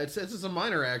 It says it's a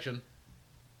minor action.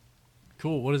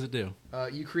 Cool. What does it do?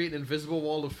 You create an invisible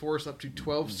wall of force up to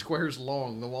 12 squares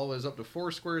long. The wall is up to 4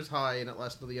 squares high, and it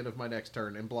lasts until the end of my next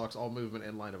turn and blocks all movement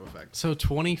and line of effect. So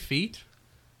 20 feet?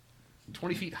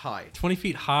 20 feet high. 20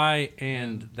 feet high,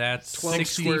 and that's 12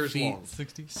 60 squares feet. long.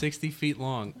 60 feet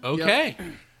long. Okay.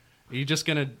 Are you just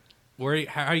going to...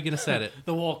 How are you going to set it?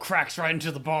 The wall cracks right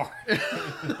into the bar.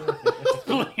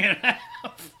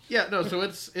 Yeah, no, so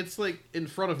it's like in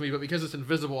front of me, but because it's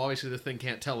invisible, obviously the thing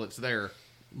can't tell it's there.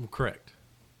 Correct.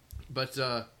 But,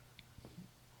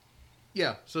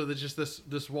 yeah, so there's just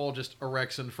this wall just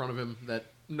erects in front of him that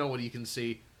nobody can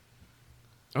see.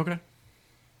 Okay.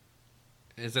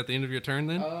 Is that the end of your turn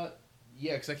then?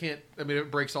 Yeah, because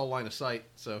it breaks all line of sight,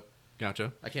 so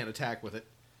Gotcha. I can't attack with it.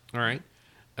 All right.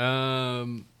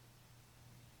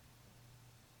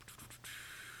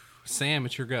 Sam,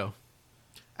 it's your go.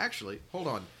 Actually, hold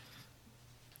on.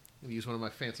 Let me use one of my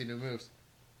fancy new moves.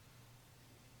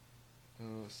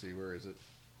 Let's see, where is it?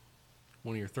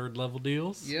 One of your third level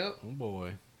deals? Yep. Oh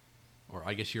boy. Or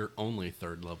I guess your only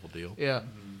third level deal. Yeah.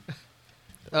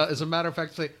 As a matter of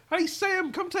fact, say, "Hey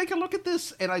Sam, come take a look at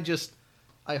this," and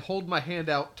I hold my hand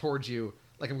out towards you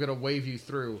like I'm gonna wave you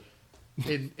through,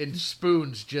 and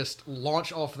spoons just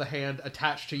launch off the hand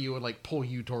attached to you and like pull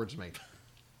you towards me.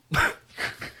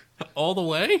 All the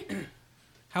way?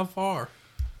 How far?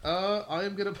 I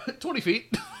am gonna put 20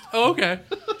 feet. Oh, okay.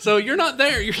 So you're not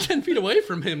there. You're 10 feet away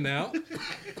from him now.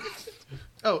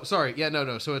 Oh, sorry. Yeah,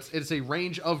 no. So it's a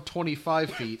range of 25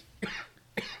 feet,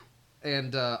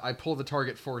 and I pull the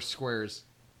target 4 squares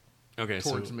Okay,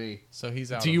 towards me. So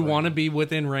he's out. Do you want to be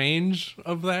within range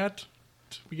of that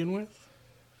to begin with?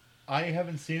 I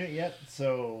haven't seen it yet,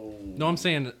 so... No, I'm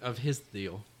saying of his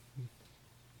deal.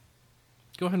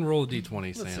 Go ahead and roll a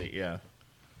d20, Sam. Let's see, yeah.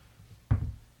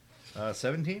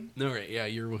 17? No, right, yeah,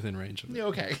 you're within range of it. Yeah,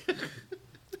 okay.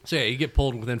 So yeah, you get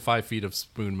pulled within 5 feet of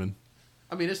Spoonman.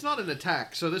 I mean, it's not an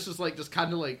attack, so this is like just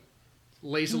kind of like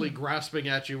lazily grasping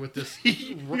at you with this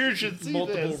You should see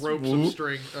multiple this. ropes of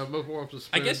string, multiple ropes of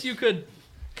I spoon. guess you could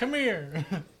Come here.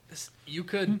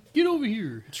 get over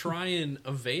here. Try and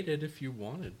evade it if you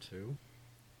wanted to.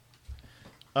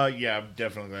 Yeah, I'm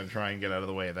definitely going to try and get out of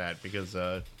the way of that, because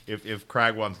if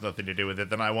Crag wants nothing to do with it,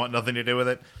 then I want nothing to do with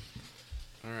it.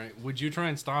 All right. Would you try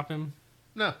and stop him?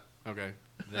 No, Okay.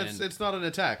 Then it's not an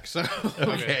attack. So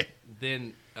Okay.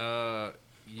 Then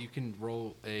you can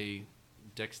roll a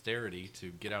dexterity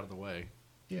to get out of the way.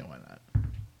 Yeah, why not?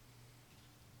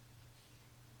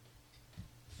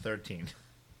 13.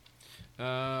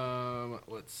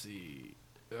 Let's see.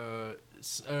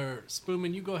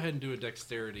 Spoonman, you go ahead and do a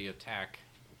dexterity attack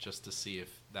just to see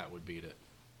if that would beat it.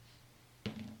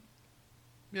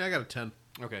 Yeah, I got a 10.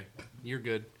 Okay, you're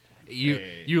good. You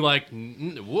Hey. you like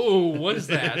whoa? What is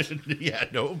that? Yeah,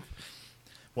 nope.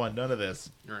 None of this.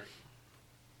 All right.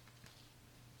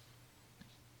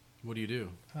 What do you do?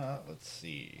 Let's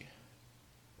see.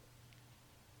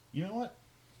 You know what?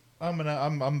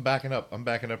 I'm backing up. I'm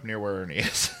backing up near where Ernie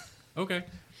is, Okay.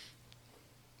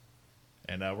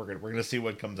 and we're gonna see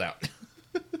what comes out.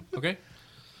 Okay.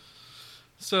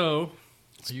 So,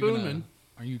 Spoonman.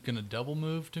 Are you gonna double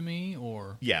move to me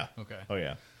or? Yeah. Okay. Oh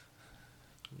yeah.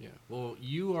 Yeah. Well,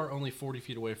 you are only 40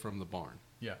 feet away from the barn,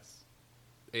 Yes.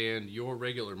 and your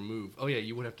regular move. Oh yeah,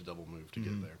 you would have to double move to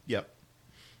get there. Yep.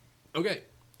 Okay.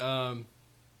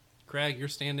 Craig, you're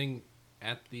standing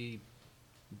at the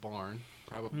barn,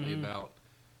 probably about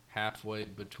halfway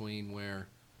between where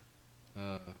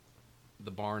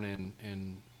the barn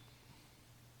and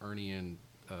Ernie and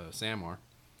Sam are.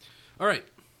 All right.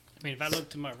 I mean, if I look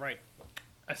to my right,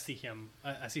 I see him.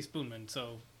 I see Spoonman.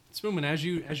 So. Spoonman, as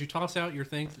you toss out your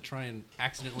thing to try and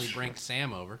accidentally bring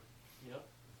Sam over, Yep.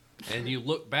 and you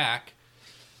look back,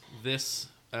 this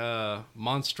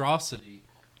monstrosity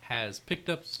has picked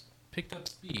up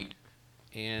speed,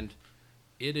 and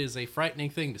it is a frightening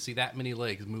thing to see that many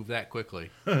legs move that quickly.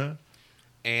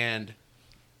 And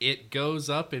it goes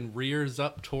up and rears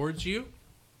up towards you,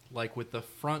 like with the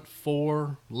front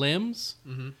 4 limbs,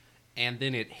 and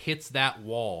then it hits that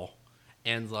wall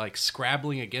and like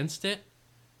scrabbling against it,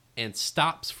 and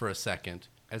stops for a second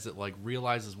as it like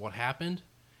realizes what happened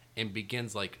and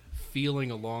begins like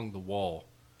feeling along the wall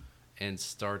and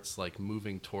starts like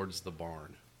moving towards the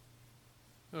barn.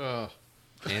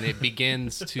 And it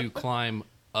begins to climb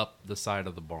up the side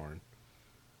of the barn.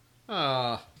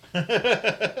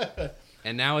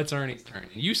 And now it's Ernie's turn.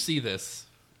 And you see this,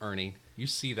 Ernie. You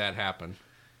see that happen.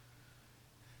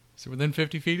 So within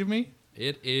 50 feet of me?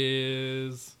 It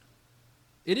is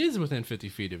within 50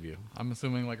 feet of you. I'm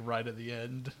assuming like right at the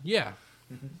end. Yeah.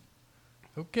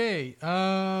 Okay.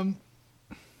 I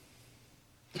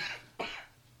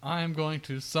am going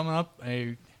to summon up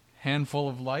a handful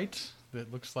of light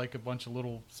that looks like a bunch of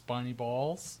little spiny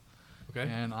balls. Okay.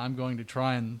 And I'm going to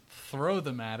try and throw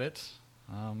them at it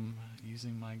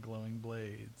using my glowing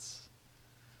blades.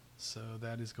 So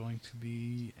that is going to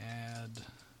be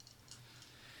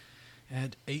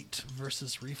add 8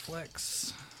 versus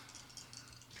reflex.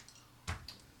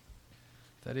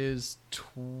 That is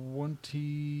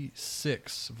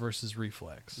 26 versus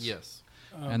reflex. Yes.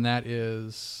 And that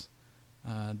is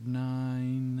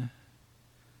 9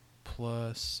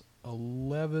 plus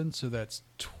 11, so that's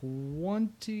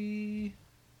 20.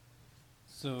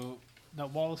 So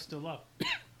that wall is still up.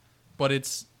 But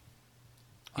it's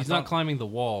He's not climbing the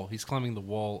wall. He's climbing the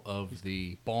wall of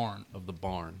the barn.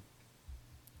 barn.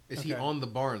 Is he Okay. on the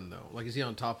barn, though? Like, is he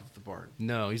on top of the barn?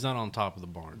 No, he's not on top of the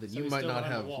barn. Then So you he's might still not on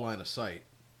the have wall. line of sight.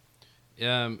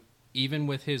 Even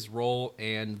with his roll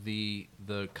and the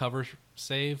cover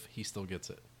save, he still gets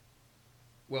it.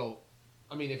 Well,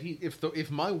 I mean, if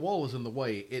my wall is in the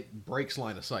way, it breaks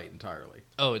line of sight entirely.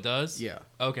 Oh, it does? Yeah.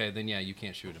 Okay, then yeah, you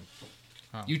can't shoot him.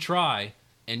 Oh. You try,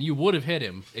 and you would have hit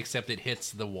him, except it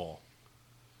hits the wall.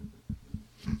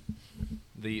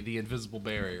 The invisible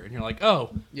barrier. And you're like,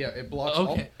 oh, Yeah, it blocks.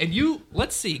 okay. And you,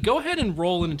 let's see, go ahead and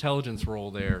roll an intelligence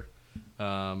roll there.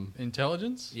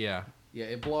 Intelligence? Yeah. Yeah,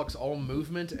 it blocks all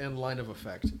movement and line of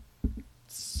effect.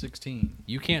 16.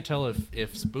 You can't tell if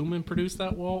Spoonman produced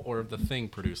that wall or if the thing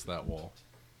produced that wall.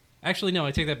 Actually, no,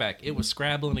 I take that back. It was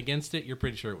scrabbling against it. You're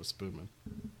pretty sure it was Spoonman.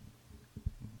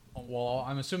 Well,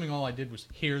 I'm assuming all I did was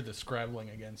hear the scrabbling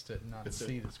against it and not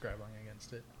see the scrabbling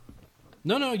against it.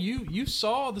 No, you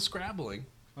saw the scrabbling.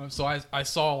 So I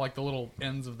saw like the little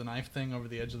ends of the knife thing over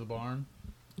the edge of the barn.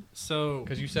 So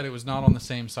Because you said it was not on the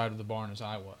same side of the barn as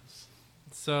I was.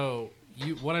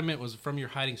 What I meant was from your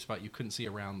hiding spot, you couldn't see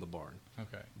around the barn.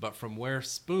 Okay. But from where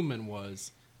Spoonman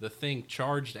was, the thing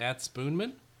charged at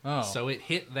Spoonman. Oh. So it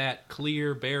hit that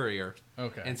clear barrier.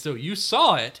 Okay. And so you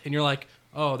saw it, and you're like,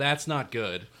 oh, that's not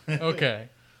good. Okay.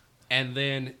 And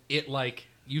then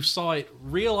you saw it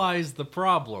realize the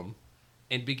problem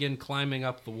and begin climbing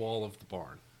up the wall of the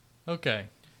barn. Okay.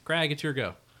 Crag, it's your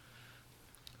go.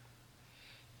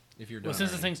 If you're done. Well,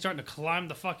 since this already. thing's starting to climb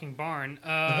the fucking barn,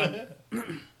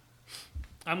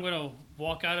 I'm gonna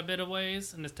walk out a bit of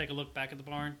ways and just take a look back at the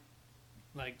barn,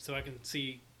 like so I can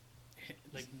see,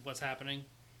 like what's happening.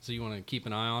 So you want to keep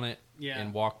an eye on it Yeah.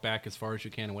 and walk back as far as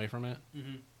you can away from it?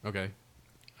 Mm-hmm. Okay.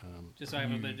 Just so I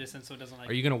have a bit of distance, so it doesn't like.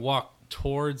 Are you going to walk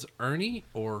towards Ernie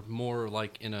or more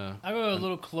like in a... I go a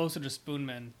little closer to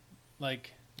Spoonman,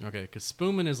 like Okay, because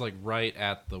Spoonman is like right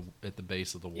at the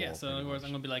base of the wall. yeah. So in pretty other words, much.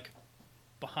 I'm gonna be like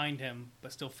behind him,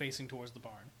 but still facing towards the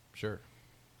barn. Sure.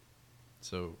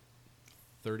 So,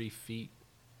 30 feet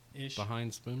Ish.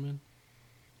 behind Spoonman?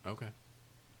 Okay.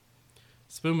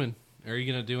 Spoonman, are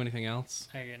you going to do anything else?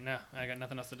 I got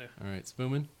nothing else to do. All right,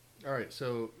 Spoonman. All right,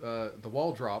 so the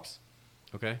wall drops,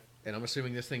 Okay. and I'm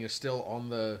assuming this thing is still on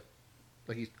the...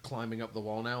 Like he's climbing up the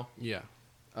wall now. Yeah.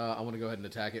 I want to go ahead and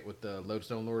attack it with the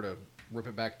lodestone lure to rip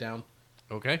it back down.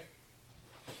 Okay.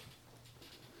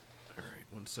 All right,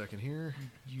 1 second here.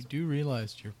 You do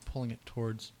realize you're pulling it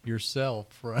towards yourself,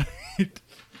 right?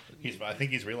 I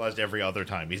think he's realized every other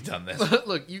time he's done this.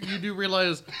 Look, you do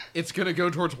realize it's gonna go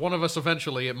towards one of us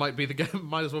eventually. It might be the guy.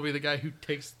 Might as well be the guy who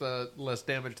takes the less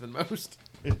damage than most.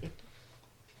 All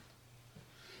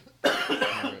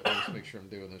right, let's make sure I'm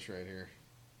doing this right here.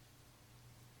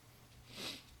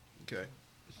 Okay.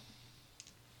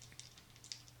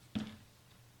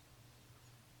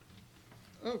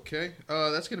 Okay,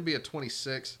 that's gonna be a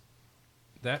 26.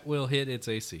 That will hit its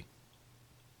AC.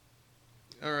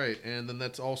 All right, and then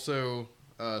that's also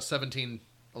 17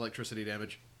 electricity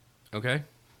damage. Okay.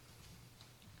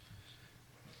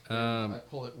 I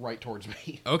pull it right towards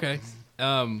me. Okay.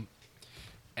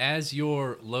 As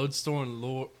your lodestone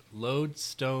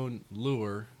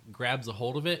lure grabs a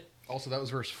hold of it. Also, that was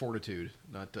versus fortitude,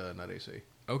 not AC.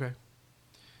 Okay.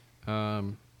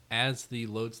 As the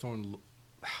lodestone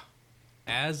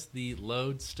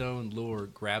lure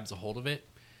grabs a hold of it,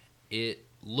 it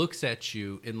looks at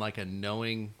you in like a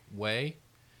knowing way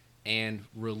and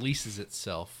releases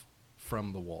itself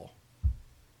from the wall.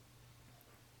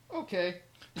 Okay.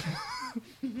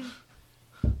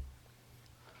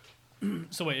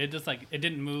 So wait, it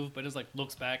didn't move, but it just like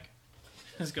looks back.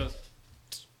 Just goes.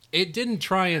 It didn't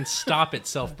try and stop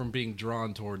itself from being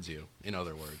drawn towards you, in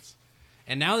other words.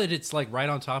 And now that it's like right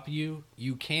on top of you,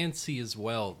 you can see as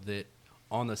well that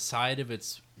on the side of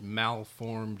its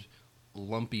malformed,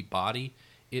 lumpy body,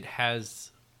 it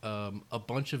has a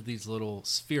bunch of these little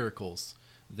sphericals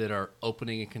that are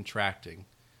opening and contracting.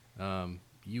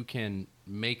 You can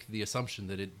make the assumption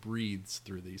that it breathes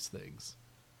through these things.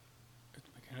 It's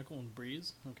mechanical and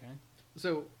breeze. Okay.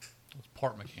 So, It's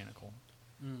part mechanical.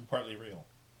 Partly real.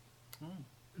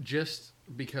 just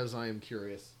because I am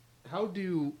curious, how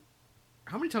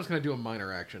many times can I do a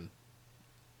minor action?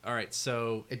 All right,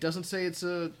 so It doesn't say it's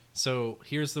a... So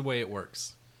here's the way it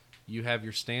works. You have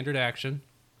your standard action,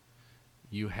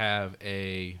 you have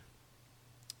a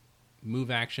move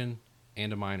action,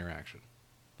 and a minor action.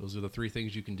 Those are the three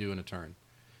things you can do in a turn.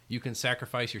 You can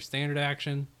sacrifice your standard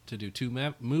action to do two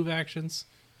move actions.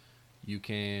 You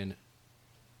can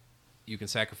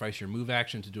sacrifice your move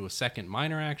action to do a second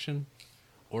minor action,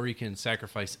 or you can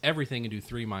sacrifice everything and do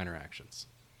three minor actions.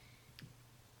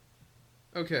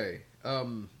 Okay.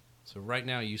 So right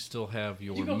now you still have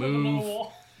your You go build another move.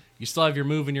 wall. You still have your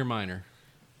move and your minor.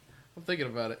 I'm thinking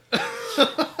about it.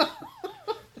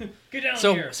 Get down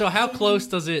So here. so how close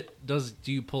do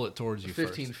you pull it towards you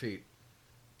 15 first? feet.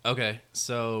 Okay.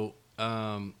 So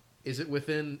Is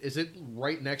it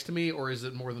right next to me, or is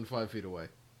it more than 5 feet away?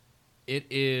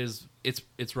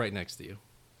 it's right next to you.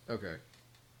 Okay.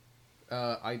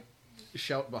 I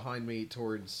shout behind me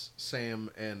towards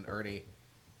Sam and Ernie.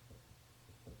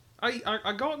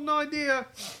 I got an idea.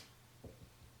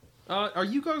 Are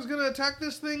you guys gonna attack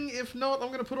this thing? If not,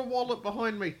 I'm gonna put a wall up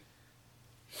behind me.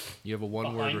 You have a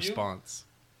one-word Behind you? response.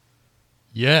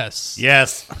 Yes.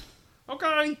 Yes.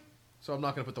 Okay. So I'm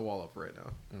not gonna put the wall up right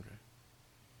now. Okay.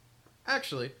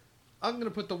 Actually, I'm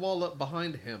gonna put the wall up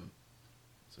behind him,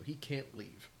 so he can't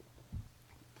leave.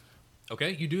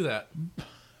 Okay, you do that.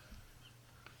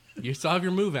 You still have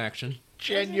your move action.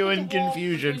 Genuine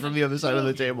confusion from the other side of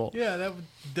the table. Yeah,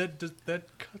 that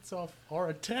cuts off our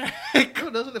attack. No,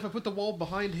 it doesn't. If I put the wall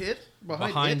behind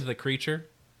Behind it, the creature.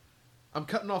 I'm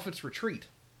cutting off its retreat.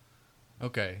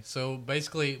 Okay, so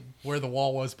basically where the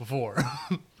wall was before.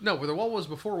 No, where the wall was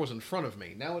before was in front of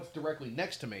me. Now it's directly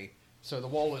next to me, so the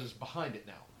wall is behind it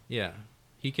now. Yeah.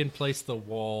 He can place the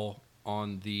wall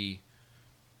on the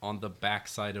back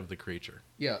side of the creature.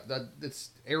 Yeah,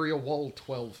 it's area wall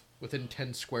 12 within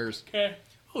 10 squares. Okay.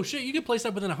 Oh shit, you can place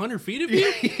that within 100 feet of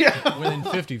you? Within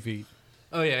 50 feet.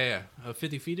 Oh yeah.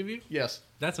 50 feet of you? Yes.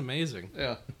 That's amazing.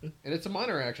 Yeah. And it's a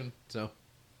minor action, so.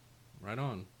 Right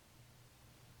on.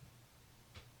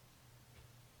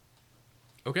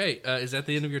 Okay, is that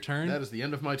the end of your turn? That is the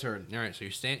end of my turn. All right, so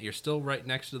you're still right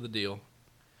next to the deal,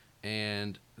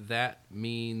 and that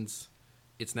means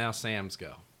it's now Sam's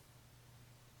go.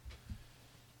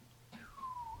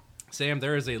 Sam,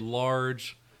 there is a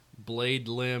large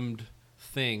blade-limbed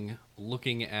thing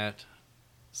looking at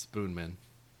Spoonman,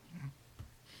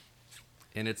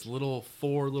 and its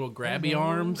four little grabby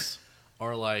arms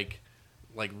are like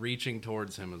like reaching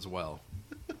towards him as well.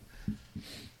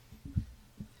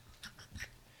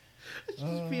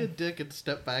 Just be a dick and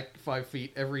step back 5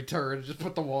 feet every turn and just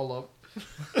put the wall up.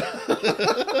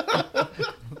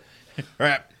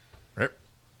 Rap.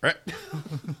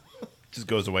 Just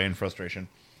goes away in frustration.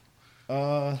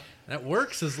 That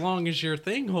works as long as your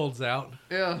thing holds out.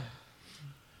 Yeah.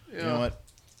 You know what?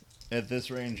 At this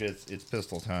range, it's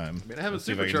pistol time. I mean, I haven't Let's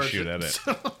see if I can supercharged shoot it, at it.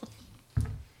 so-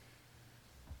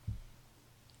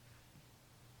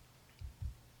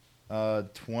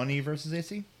 20 versus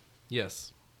AC?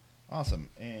 Yes. Awesome.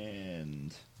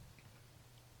 And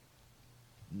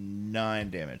 9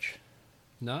 damage.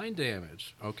 9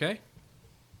 damage. Okay.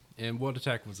 And what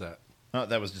attack was that? Oh,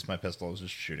 that was just my pistol. I was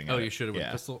just shooting at Oh, it. you shoot it with Yeah.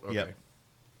 a pistol? Okay.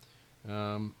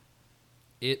 Yep.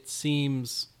 It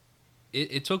seems...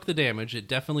 It took the damage. It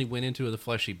definitely went into the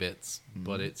fleshy bits,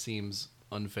 but it seems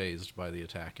unfazed by the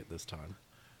attack at this time.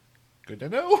 Good to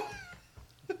know.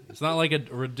 It's not like a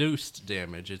reduced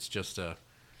damage. It's just a...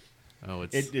 Oh,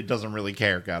 it's... It doesn't really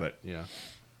care. Got it. Yeah.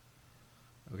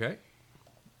 Okay.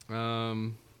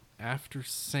 After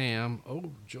Sam...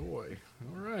 Oh, joy.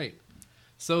 All right.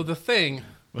 So the thing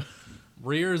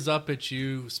rears up at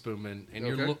you, Spoonman, and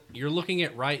Okay. you're looking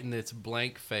it right in its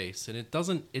blank face, and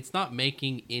it's not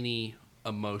making any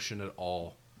emotion at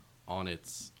all on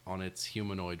its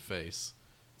humanoid face.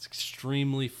 It's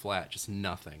extremely flat, just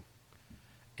nothing.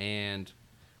 And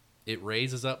it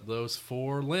raises up those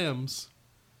 4 limbs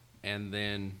and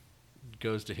then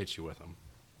goes to hit you with them.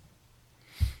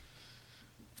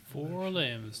 4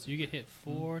 limbs. You get hit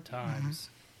 4 times.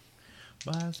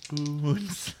 My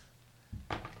spoons.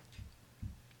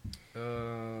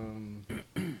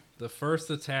 The first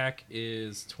attack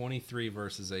is 23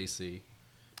 versus AC.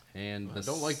 And I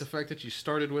don't like the fact that you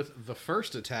started with the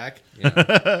first attack.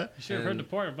 yeah. You should have heard the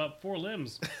part about 4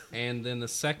 limbs. And then the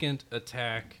second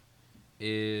attack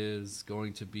is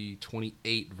going to be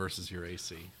 28 versus your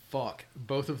AC. Fuck.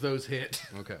 Both of those hit.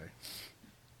 Okay.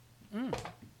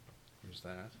 There's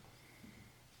that.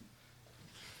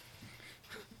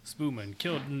 Spoonman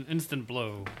killed in an instant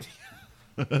blow.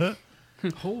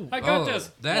 Oh, I got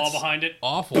this. That's Wall behind it.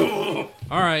 awful.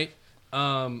 All right.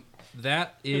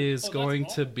 That is that's going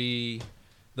to awful. be...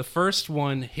 The first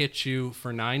one hit you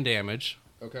for 9 damage.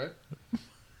 Okay.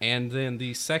 And then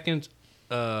the second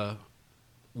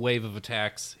wave of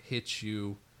attacks hit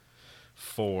you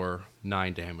for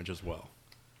 9 damage as well.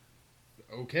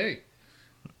 Okay.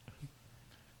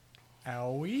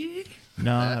 Owie.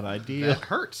 Not ideal. That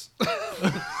hurts.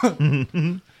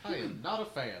 I am not a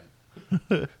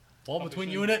fan. Fall between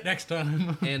you and it next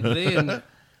time. And then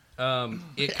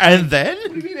it And then?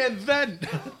 What do you mean, and then?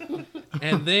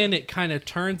 and then it kind of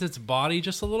turns its body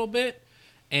just a little bit,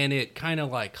 and it kind of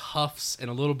like huffs, and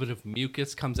a little bit of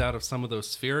mucus comes out of some of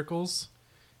those sphericals,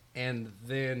 and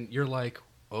then you're like,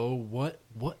 "Oh, what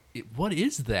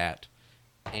is that?"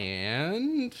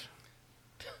 And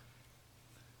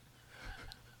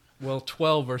well,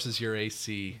 12 versus your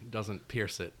AC doesn't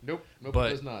pierce it. Nope. Nope, it But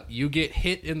does not. you get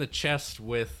hit in the chest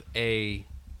with a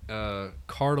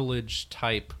cartilage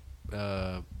type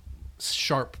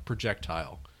sharp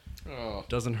projectile. Oh.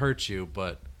 Doesn't hurt you,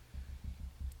 but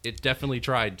it definitely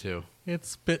tried to. It's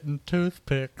spitting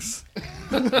toothpicks.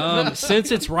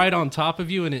 Since it's right on top of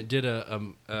you and it did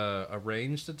a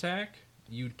ranged attack,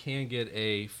 you can get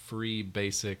a free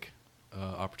basic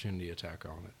opportunity attack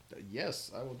on it. Yes,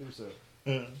 I will do so.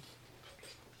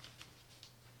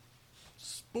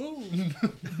 Spoon.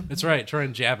 That's right. Try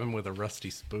and jab him with a rusty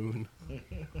spoon.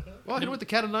 Well, hit him with the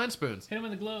cat of 9 spoons. Hit him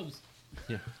in the globes.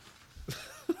 Yeah.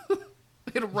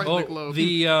 Hit him right in the globe.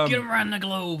 Get him right in the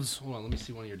globes. Hold on. Let me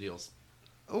see one of your deals.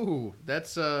 Oh,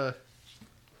 that's gonna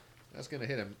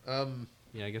hit him.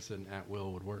 Yeah, I guess an at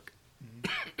will would work.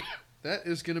 That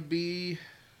is gonna be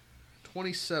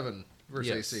 27 versus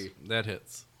Yes, AC. that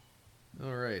hits.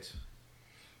 All right.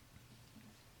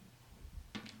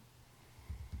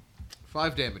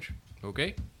 5 damage.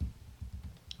 Okay.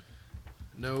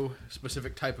 No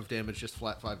specific type of damage, just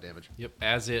flat 5 damage. Yep.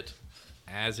 As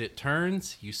it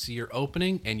turns, you see your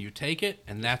opening and you take it,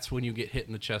 and that's when you get hit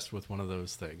in the chest with one of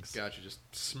those things. Gotcha. Just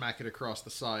smack it across the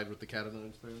side with the cat of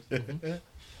 9 spoons.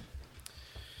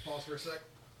 Pause for a sec.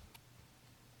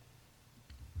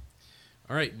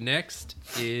 All right. Next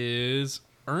is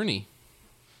Ernie.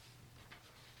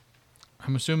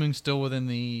 I'm assuming still within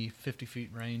the 50 feet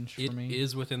range for It me.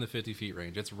 is within the 50 feet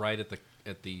range. It's right at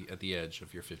the edge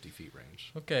of your 50 feet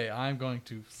range. Okay, I'm going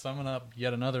to summon up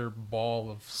yet another ball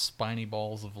of spiny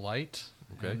balls of light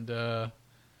Okay. and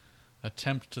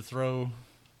attempt to throw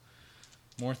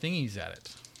more thingies at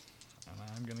it. And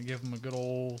I'm going to give him a good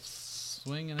old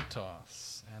swing and a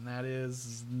toss. And that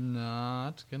is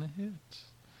not going to hit.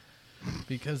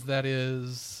 Because that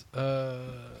is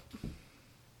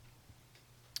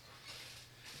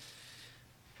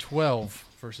 12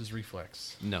 versus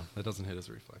reflex. No, that doesn't hit his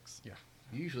reflex. Yeah.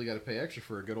 You usually got to pay extra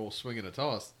for a good old swing and a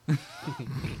toss.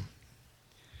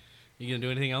 You gonna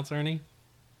do anything else, Ernie?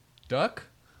 Duck?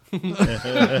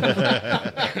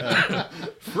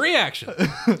 Free action.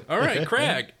 All right,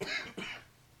 Crag.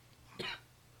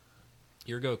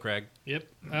 Your go, Crag. Yep.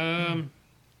 I'm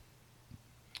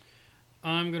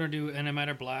gonna do an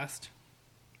emitter blast.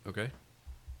 Okay.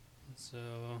 So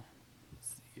let's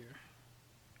see here.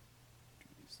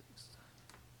 2d6.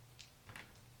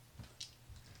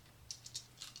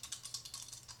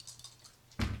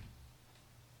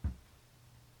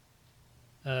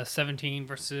 17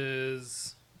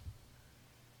 versus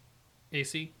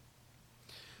AC.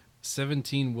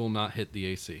 17 will not hit the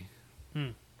AC.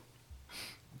 This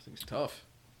thing's tough.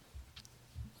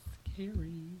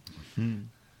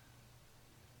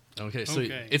 Okay, so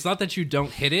Okay. it's not that you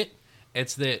don't hit it;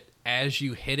 it's that as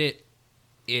you hit it,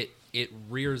 it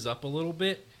rears up a little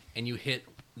bit, and you hit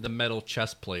the metal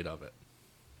chest plate of it,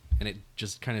 and it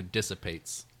just kind of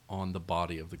dissipates on the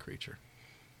body of the creature.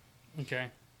 Okay.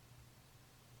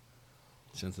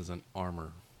 Since it's an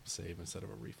armor save instead of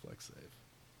a reflex save.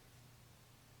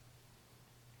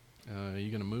 Are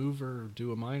you gonna move or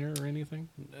do a minor or anything?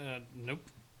 Nope.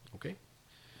 Okay.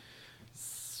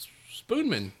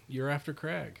 Spoonman, you're after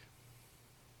Crag.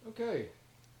 Okay.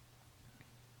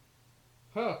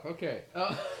 Huh, okay.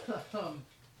 I'm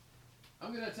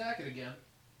going to attack it again.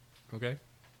 Okay.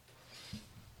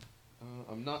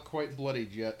 I'm not quite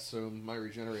bloodied yet, so my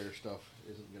regenerator stuff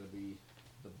isn't going to be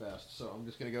the best. So I'm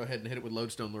just going to go ahead and hit it with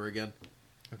Lodestone Lure again.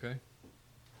 Okay.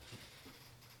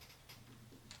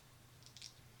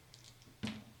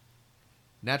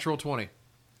 Natural 20.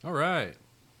 All right.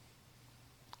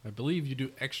 I believe you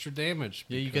do extra damage.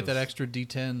 Yeah, you get that because- extra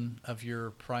D10 of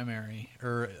your primary.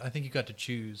 Or I think you got to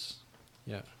choose.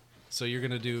 Yeah. So you're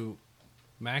going to do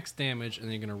max damage, and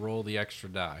then you're going to roll the extra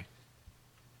die.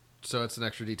 So it's an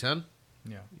extra D10?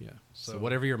 Yeah. Yeah. So So-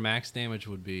 whatever your max damage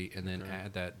would be, and then Okay.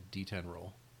 add that D10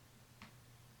 roll.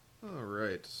 All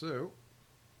right, so...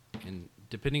 And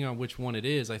depending on which one it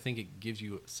is, I think it gives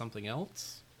you something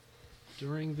else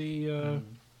during the...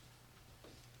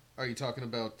 Are you talking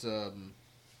about...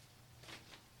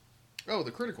 Oh,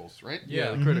 the criticals, right?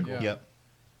 Yeah, the critical. Yeah. Yep.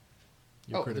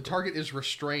 your Oh, the critical. target is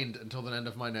restrained until the end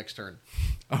of my next turn.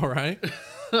 All right.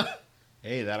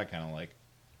 Hey, that I kind of like.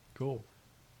 Cool.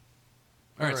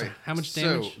 All right, so how much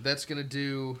damage? So that's going to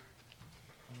do...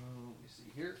 let me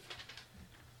see here.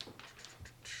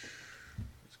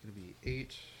 It's going to be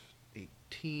 8,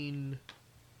 18,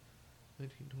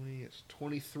 19, 20. It's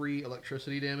 23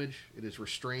 electricity damage. It is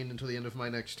restrained until the end of my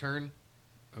next turn.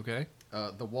 Okay.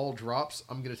 The wall drops.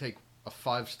 I'm going to take a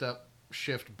 5-step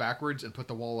shift backwards and put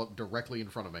the wall up directly in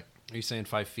front of me. Are you saying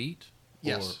 5 feet?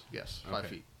 Yes, yes, 5 Okay.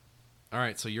 feet. All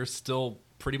right, so you're still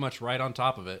pretty much right on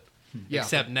top of it. Yeah,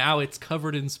 Except now it's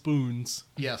covered in spoons.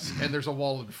 yes, and there's a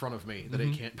wall in front of me that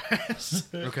it can't pass.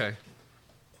 Okay.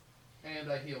 And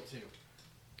I heal too.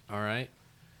 All right.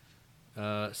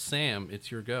 Sam, it's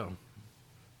your go.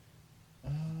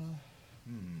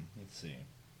 Let's see.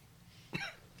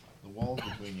 The wall's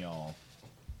between y'all.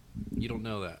 You don't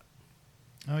know that.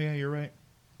 Oh yeah, you're right.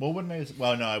 Well, wouldn't I?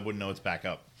 Well, no, I wouldn't know it's back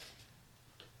up.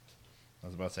 I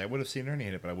was about to say I would have seen Ernie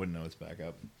hit it, but I wouldn't know it's back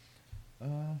up.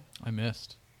 I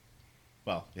missed.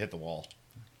 Well, you hit the wall.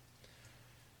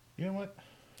 You know what?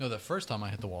 No, the first time I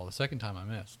hit the wall. The second time I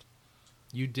missed.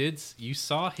 You did. You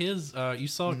saw his. You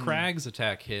saw Crag's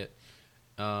attack hit,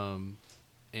 and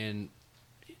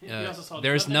also saw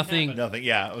there's nothing nothing. happen. Nothing.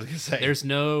 Yeah, I was gonna say. There's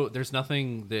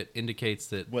nothing that indicates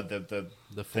that what the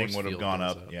the thing force would have field gone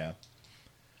goes up. Yeah.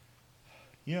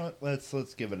 You know what?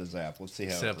 Let's give it a zap. Let's see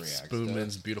how Except it reacts.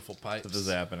 Spoonman's beautiful pipes. to the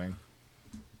zapping.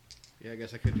 Yeah, I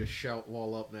guess I could just shout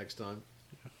wall up next time.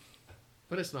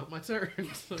 But it's not my turn,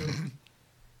 so...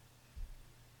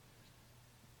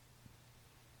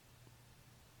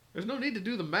 There's no need to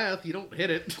do the math. You don't hit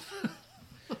it.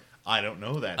 I don't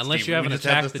know that. Unless Steve. you have We an just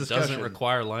had attack this that doesn't discussion.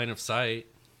 require line of sight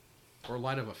Or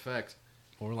line of effect.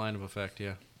 or line of effect.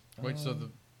 Yeah. Wait, so the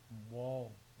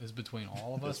wall is between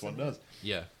all of us? This one does.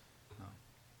 Yeah.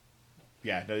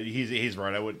 Yeah, no, he's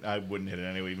right. I wouldn't hit it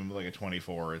anyway. Even with like a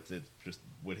 24, it just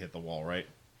would hit the wall, right?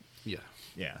 Yeah.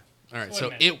 Yeah. All right. Wait a So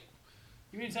minute. it.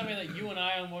 You mean to tell me that you and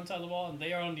I are on one side of the wall and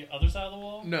they are on the other side of the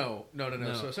wall? No. No.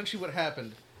 So essentially what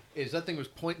happened is that thing was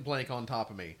point blank on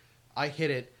top of me. I hit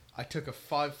it. I took a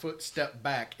 5-foot step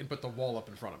back and put the wall up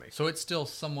in front of me. So it's still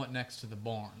somewhat next to the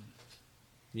barn.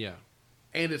 Yeah.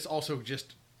 And it's also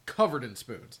just covered in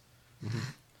spoons.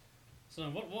 So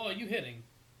what wall are you hitting?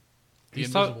 The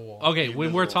He's talk- invisible wall. Okay, The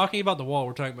when we're invisible. talking about the wall,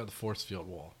 we're talking about the force field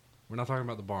wall. We're not talking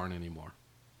about the barn anymore.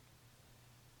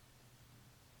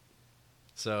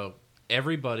 So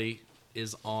everybody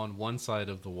is on one side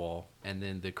of the wall, and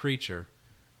then the creature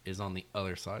is on the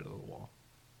other side of the wall.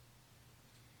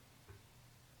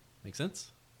 Make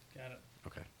sense? Got it.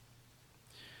 Okay.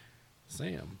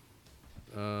 Sam,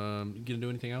 you gonna do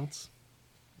anything else?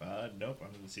 Nope.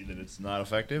 I'm going to see that it's not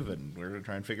effective, and we're going to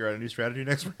try and figure out a new strategy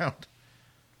next round.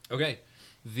 Okay.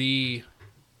 The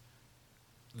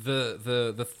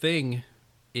thing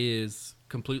is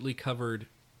completely covered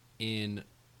in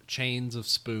chains of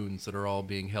spoons that are all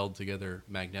being held together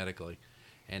magnetically,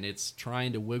 and it's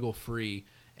trying to wiggle free,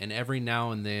 and every now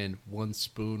and then one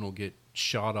spoon will get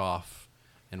shot off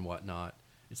and whatnot.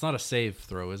 It's not a save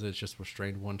throw, is it? It's just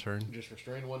restrained one turn. Just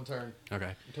restrain one turn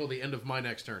Okay, until the end of my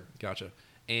next turn. gotcha.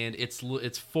 And it's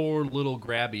four little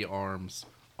grabby arms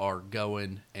are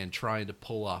going and trying to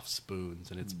pull off spoons,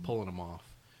 and it's pulling them off.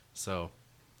 So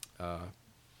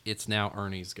it's now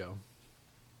Ernie's go.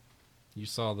 You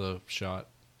saw the shot.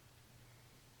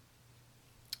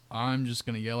 I'm just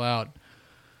going to yell out,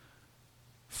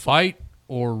 fight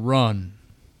or run.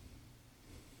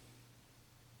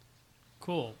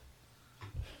 Cool.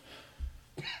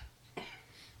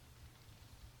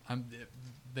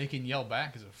 They can yell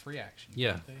back as a free action.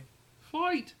 Yeah. can't they?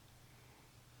 Fight.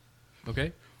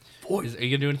 Okay. Are you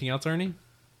gonna do anything else, Ernie?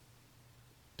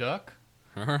 Duck.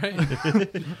 All right.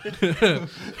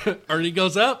 Ernie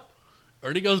goes up.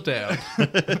 Ernie goes down.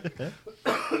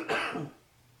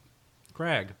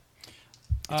 Crag.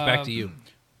 It's back to you.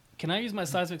 Can I use my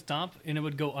seismic stomp and it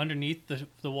would go underneath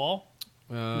the wall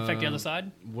and affect the other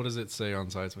side? What does it say on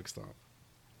seismic stomp?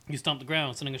 You stomp the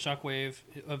ground, sending a shockwave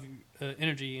of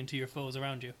energy into your foes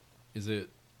around you. Is it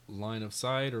line of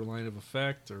sight or line of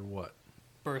effect or what?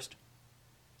 Burst.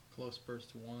 Close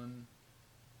burst 1.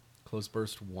 Close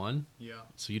burst 1? Yeah.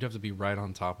 So you'd have to be right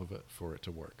on top of it for it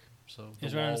to work. So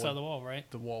It's right on the side of the wall, right?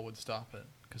 the wall would stop it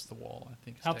because the wall, I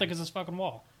think. How thick is this fucking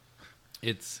wall?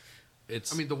 It's.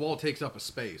 I mean, the wall takes up a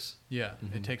space. Yeah,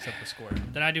 it takes up a square.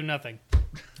 Then I do nothing.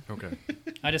 Okay.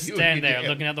 I just You stand would be there damned.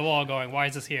 looking at the wall going, why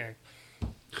is this here?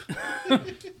 All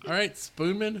right,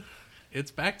 Spoonman.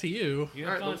 It's back to you. You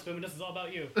All have right, fun, Spoon, this is all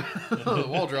about you. The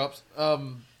wall drops.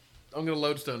 I'm going to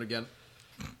lodestone again.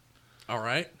 All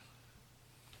right.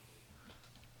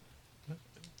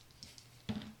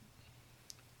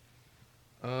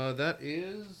 That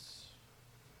is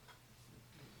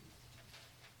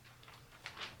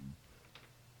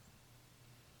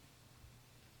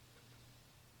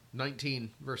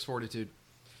 19 versus fortitude.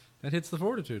 That hits the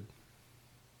fortitude.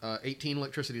 18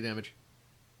 electricity damage.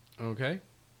 Okay.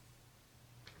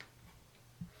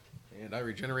 And I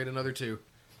regenerate another 2.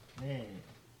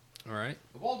 All right.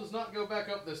 The wall does not go back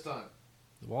up this time.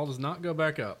 The wall does not go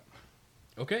back up.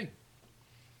 Okay.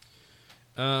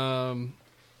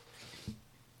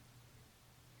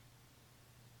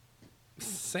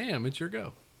 Sam, it's your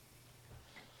go.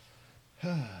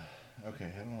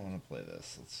 Okay, how do I want to play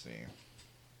this? Let's see.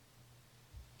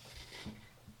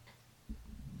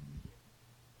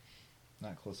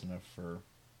 Not close enough for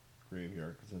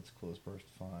graveyard because that's close burst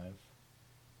 5.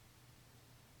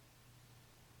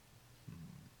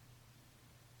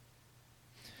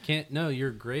 No,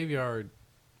 your graveyard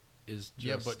is just.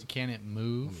 Yeah, but can it Let me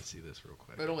move? see this real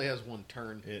quick. It only has one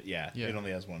turn. Yeah, Yeah. it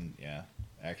only has one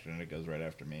action and it goes right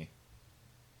after me.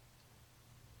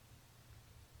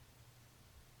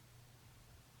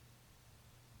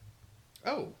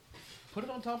 Oh, put it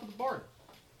on top of the barn.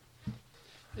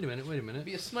 Wait a minute.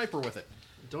 Be a sniper with it.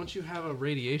 Don't you have a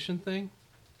radiation thing?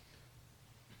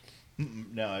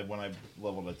 No, when I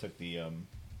leveled, I took the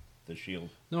shield.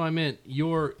 No, I meant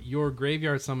your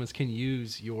graveyard summons can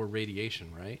use your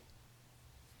radiation, right?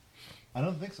 I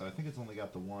don't think so. I think it's only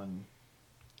got the one.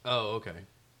 Oh, okay.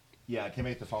 Yeah, it can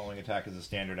make the following attack as a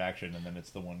standard action, and then it's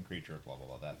the one creature, blah, blah,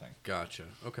 blah, that thing. Gotcha.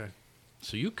 Okay.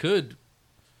 So you could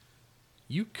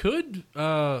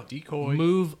Decoy.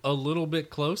 move a little bit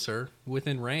closer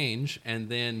within range and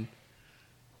then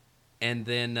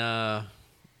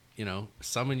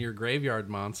summon your graveyard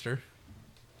monster.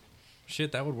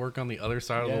 Shit, that would work on the other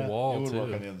side of the wall it would too.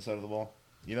 work on the other side of the wall.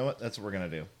 You know what? That's what we're going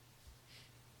to do.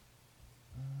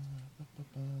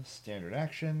 Standard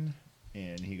action,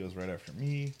 and he goes right after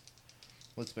me.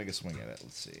 Let's make a swing at it.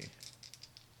 Let's see.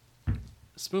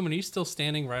 Spoonman, are you still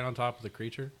standing right on top of the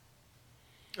creature?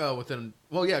 Oh, within.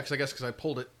 Well, yeah, because I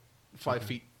pulled it 5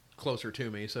 feet closer to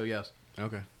me, so yes.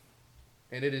 Okay.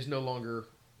 And it is no longer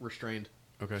restrained.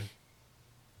 Okay.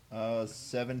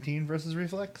 17 versus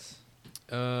reflex.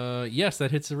 Yes,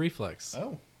 that hits the reflex.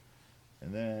 Oh,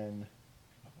 And then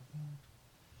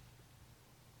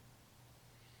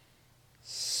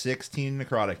 16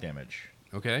 necrotic damage.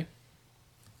 Okay.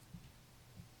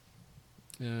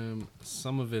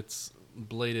 Some of its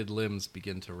bladed limbs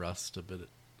begin to rust a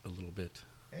little bit.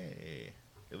 Hey,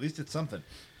 at least it's something.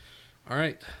 All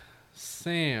right,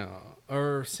 Sam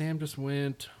just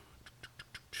went.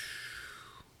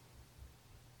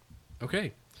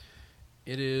 Okay,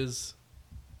 it is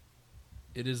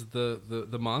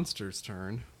the monster's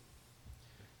turn.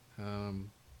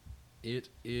 It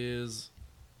is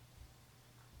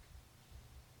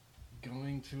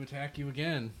going to attack you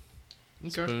again,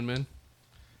 Spoonman.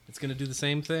 It's going to do the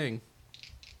same thing.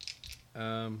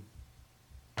 Let's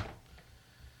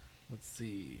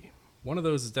see. One of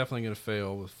those is definitely going to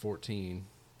fail with 14.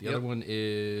 The other one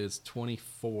is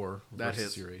 24 That versus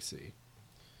hits. your AC.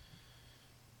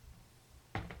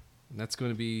 And that's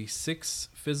going to be 6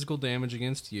 physical damage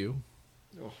against you.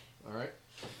 Oh, all right.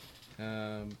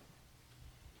 And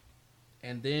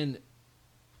then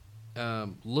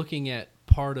looking at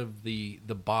part of the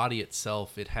body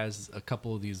itself, it has a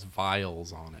couple of these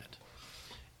vials on it.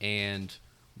 And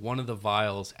one of the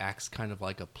vials acts kind of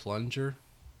like a plunger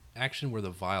action where the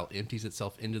vial empties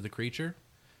itself into the creature.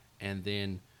 And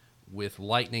then with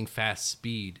lightning fast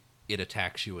speed, it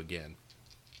attacks you again.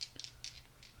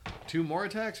 2 more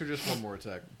attacks or just 1 more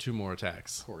attack? 2 more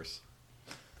attacks. Of course.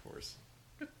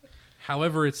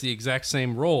 However, it's the exact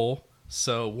same roll,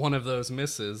 so one of those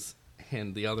misses,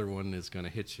 and the other one is going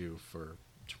to hit you for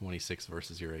 26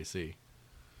 versus your AC.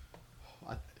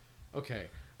 Okay.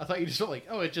 I thought you just felt like,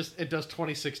 it does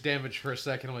 26 damage for a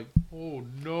second. I'm like, oh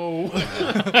no.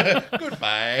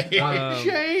 Goodbye. I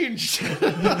changed.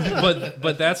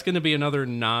 But that's going to be another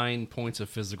 9 points of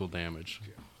physical damage.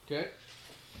 Okay.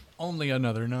 Only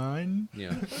another 9.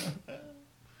 Yeah.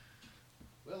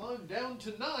 Well, I'm down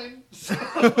to 9.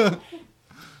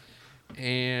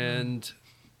 And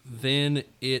then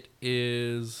it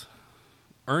is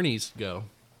Ernie's go.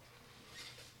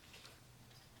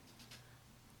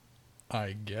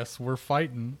 I guess we're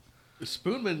fighting.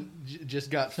 Spoonman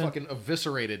just got fucking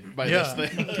eviscerated by this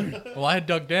thing. Well, I had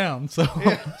dug down, so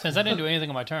Since I didn't do anything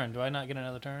on my turn, do I not get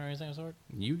another turn or anything of the sort?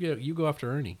 You go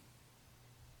after Ernie.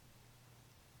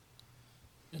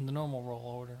 In the normal roll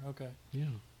order, okay. Yeah.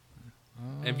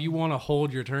 If you want to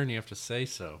hold your turn, you have to say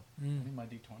so. I need my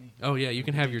D20. Oh yeah, you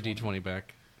can have your D20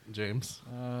 back, James.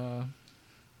 Uh,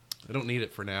 I don't need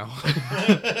it for now.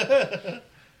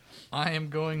 I am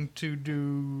going to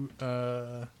do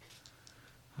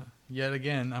yet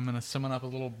again. I'm going to summon up a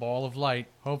little ball of light.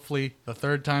 Hopefully, the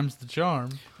third time's the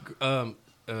charm.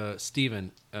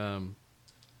 Steven,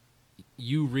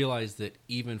 you realize that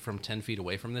even from 10 feet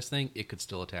away from this thing, it could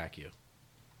still attack you.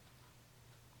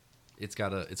 It's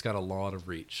got a lot of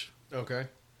reach. Okay.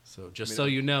 So just so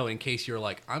you know, in case you're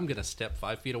like, I'm gonna step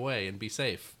 5 feet away and be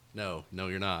safe. No,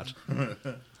 you're not.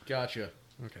 Gotcha.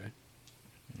 Okay.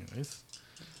 Anyways,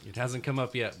 It hasn't come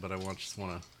up yet, but I just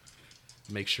want to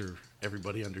make sure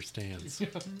everybody understands.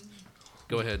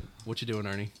 Go ahead. What you doing,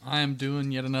 Ernie? I am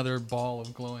doing yet another ball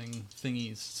of glowing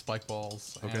thingies, spike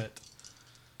balls. Okay. At it.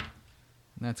 And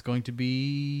that's going to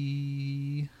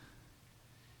be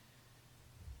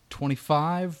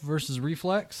 25 versus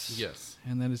reflex. Yes.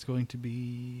 And that is going to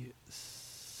be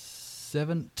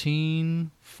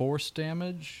 17 force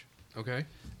damage. Okay.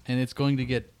 And it's going to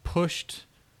get pushed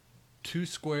 2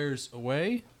 squares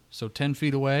away, so 10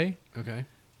 feet away. Okay.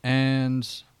 And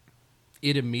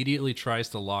It immediately tries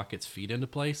to lock its feet into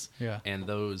place. Yeah. And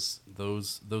those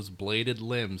bladed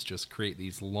limbs just create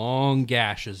these long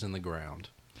gashes in the ground.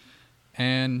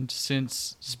 And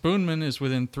since Spoonman is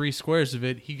within 3 squares of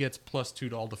it, he gets +2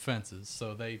 to all defenses.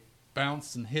 So they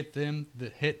bounce and hit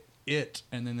it,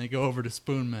 and then they go over to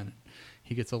Spoonman.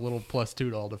 He gets a little +2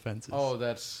 to all defenses. Oh,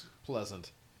 that's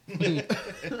pleasant.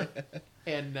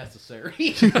 And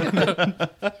necessary.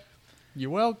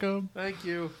 You're welcome. Thank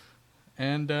you.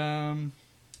 And I'm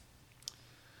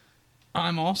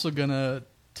also gonna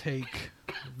take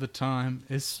the time.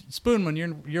 Is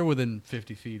Spoonman, you're within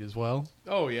 50 feet as well.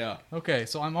 Oh, yeah. Okay,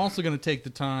 so I'm also gonna take the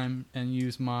time and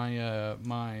use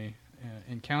my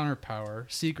encounter power,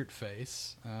 Secret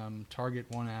Face,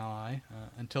 target one ally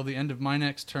until the end of my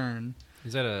next turn.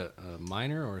 Is that a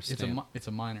minor or a stamp? It's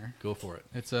a minor. Go for it.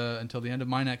 It's until the end of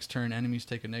my next turn, enemies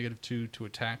take a -2 to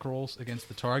attack rolls against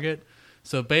the target.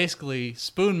 So basically,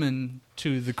 Spoonman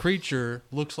to the creature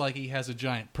looks like he has a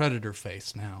giant predator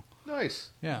face now. Nice.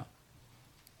 Yeah.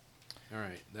 All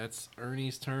right. That's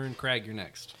Ernie's turn. Crag, you're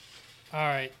next. All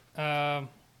right. How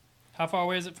far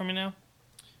away is it from me now?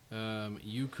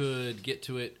 You could get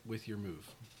to it with your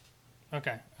move.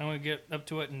 Okay. I'm going to get up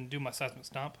to it and do my seismic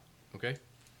stomp. Okay.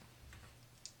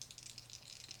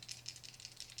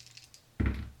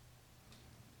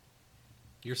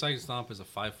 Your psychic stomp is a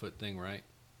 5-foot thing, right?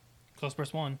 Close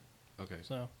burst 1. Okay.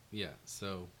 So Yeah.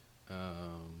 So,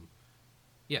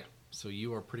 yeah. So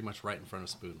you are pretty much right in front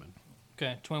of Spoonman.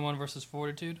 okay, 21 versus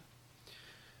fortitude.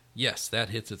 Yes, that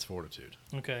hits its fortitude.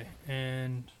 Okay,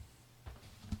 and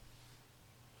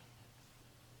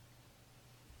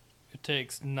it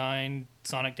takes 9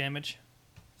 sonic damage,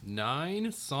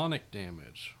 9 sonic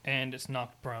damage. and it's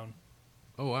knocked prone.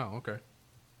 Oh wow. Okay.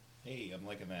 Hey, I'm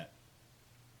liking that.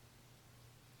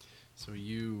 So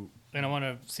you And I want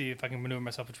to see if I can maneuver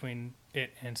myself between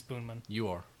it and Spoonman.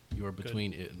 are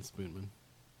between it and Spoonman.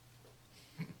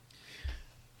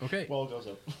 Okay. Well, it goes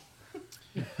up.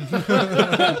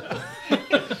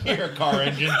 Hear a car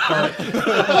engine start.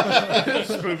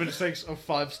 Spoonman just takes a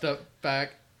 5-step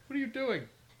back. What are you doing?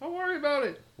 Don't worry about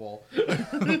it. Wall.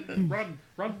 Run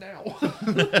now.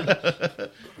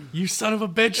 You son of a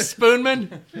bitch,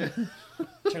 Spoonman.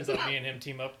 Turns out me and him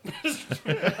team up.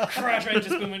 Crash right into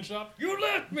Spoonman's shop. You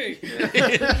left me!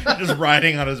 Just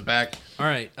riding on his back. All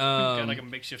right. Got like a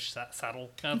makeshift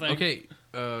saddle kind of thing.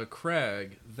 Okay,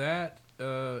 Craig, that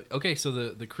okay, so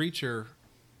the creature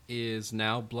is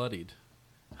now bloodied.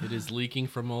 It is leaking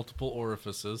from multiple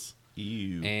orifices,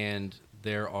 Ew. and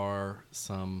there are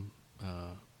some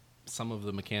of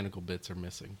the mechanical bits are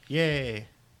missing. Yay.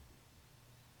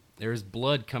 There is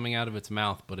blood coming out of its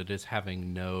mouth, but it is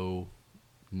having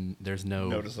there's no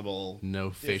Noticeable.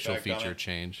 facial effect on feature it.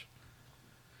 change.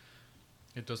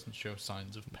 It doesn't show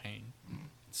signs of pain.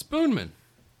 Spoonman,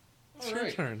 it's All your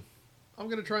right. turn. I'm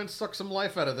going to try and suck some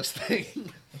life out of this thing.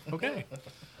 Okay.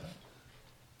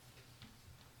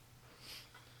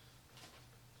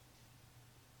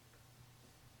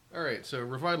 All right, so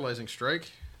revitalizing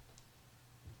strike.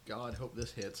 God, hope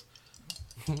this hits.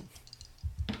 That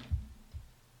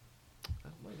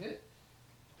might hit.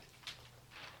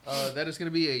 That is going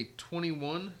to be a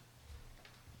 21.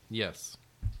 Yes.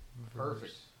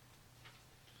 Perfect.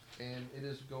 And it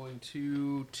is going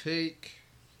to take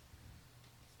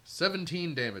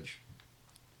 17 damage.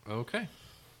 Okay. And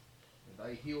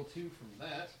I heal 2 from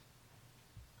that.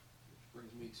 Which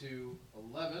brings me to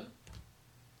 11.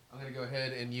 I'm going to go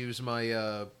ahead and use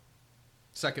my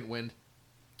second wind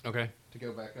Okay. to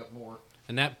go back up more.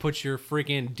 And that puts your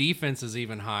freaking defenses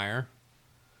even higher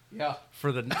Yeah,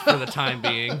 for the time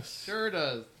being. sure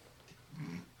does.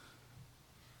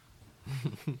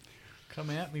 Come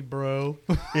at me, bro.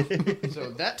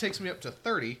 So that takes me up to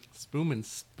 30.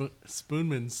 Spoonman's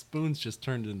spoons just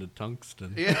turned into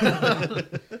tungsten. Yeah.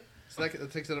 So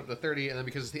that takes it up to 30, and then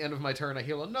because it's the end of my turn, I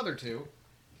heal another 2.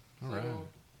 All right.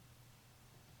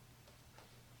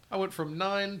 I went from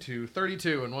 9 to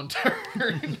 32 in one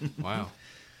turn. Wow.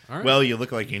 All right. Well, you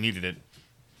look like you needed it.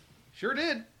 Sure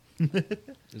did.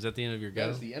 Is that the end of your That go?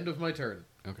 is the end of my turn.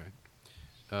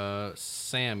 Okay.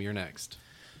 Sam, you're next.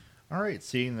 All right,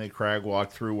 seeing that Crag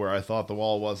walked through where I thought the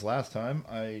wall was last time,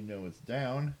 I know it's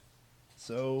down.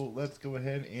 So let's go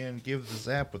ahead and give the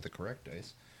zap with the correct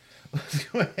dice. Let's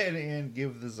go ahead and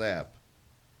give the zap.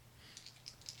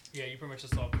 Yeah, you pretty much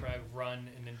just saw Craig run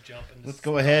and then jump. And Let's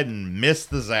go ahead and miss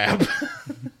the zap.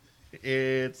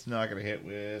 It's not going to hit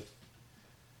with...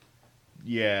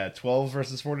 Yeah, 12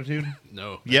 versus fortitude?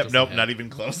 No. that Yep, doesn't nope, hit. not even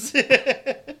close.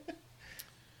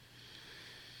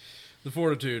 The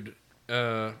fortitude.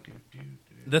 The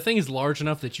thing is large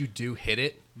enough that you do hit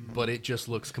it, but it just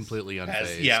looks completely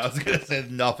unfazed. Yeah, I was going to say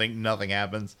nothing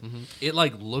happens. It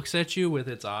like looks at you with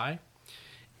its eye.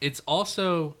 It's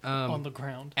also on the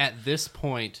ground. at this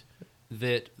point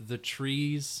that the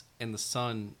trees and the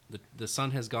sun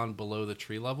has gone below the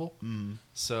tree level.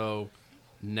 So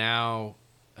now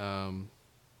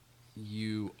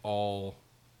you all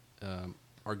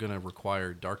are going to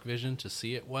require dark vision to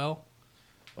see it well,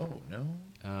 Oh,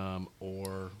 no.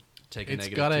 or take a It's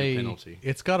negative got 2 a penalty.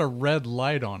 It's got a red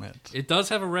light on it. It does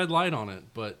have a red light on it,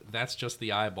 but that's just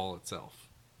the eyeball itself.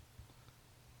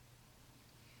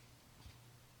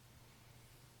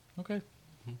 Okay.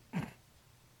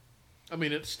 I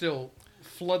mean, it's still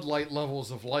floodlight levels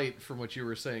of light from what you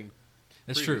were saying.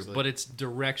 That's true, Previously. but it's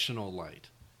directional light.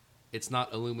 It's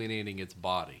not illuminating its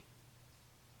body.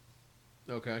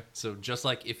 Okay. So just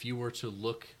like if you were to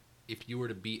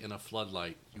be in a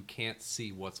floodlight, you can't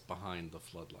see what's behind the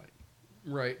floodlight.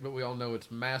 Right, but we all know it's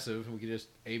massive, and we can just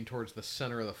aim towards the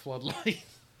center of the floodlight.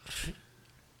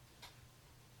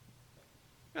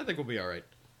 I think we'll be all right.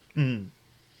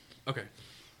 Okay.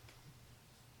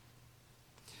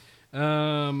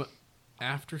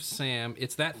 After Sam,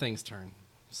 it's that thing's turn.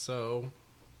 So,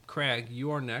 Craig,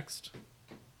 you are next.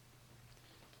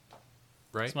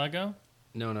 Right? It's my go?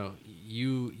 No.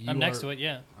 You I'm next are- to it,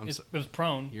 yeah. I'm It so- was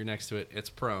prone. You're next to it. It's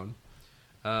prone.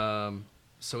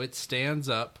 So it stands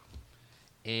up,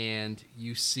 and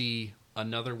you see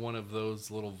another one of those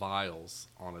little vials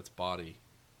on its body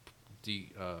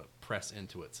press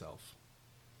into itself.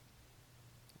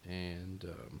 And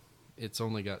it's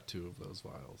only got 2 of those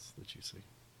vials that you see.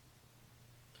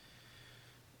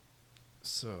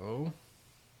 So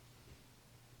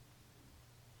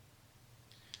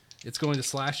it's going to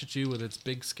slash at you with its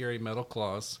big, scary metal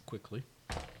claws quickly.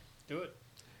 Do it.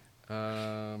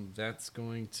 That's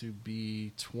going to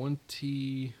be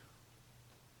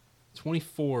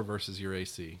 24 versus your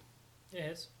AC.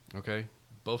 Yes. Okay.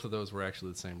 Both of those were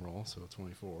actually the same roll, so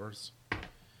 24s.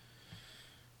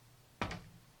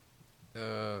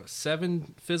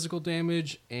 7 physical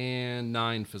damage and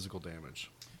 9 physical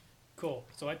damage. Cool.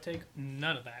 So I take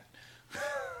none of that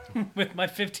with my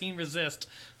 15 resist.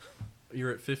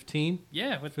 You're at 15?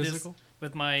 Yeah, with Physical?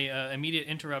 with my immediate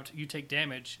interrupt, you take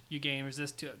damage. You gain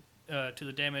resist to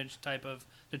the damage type of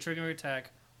the triggering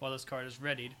attack while this card is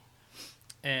readied,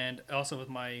 and also with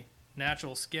my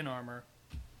natural skin armor,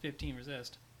 15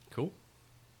 resist. Cool.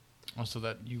 Oh, so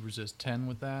that you resist 10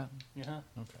 with that? Yeah.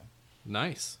 Okay.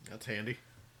 Nice. That's handy.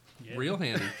 Yeah. Real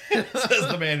handy. Says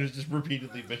the man who's just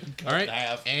repeatedly been cut All right. in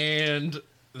half. And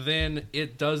then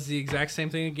it does the exact same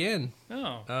thing again.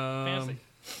 Oh, fancy.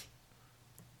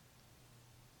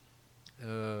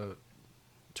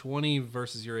 20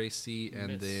 versus your AC, and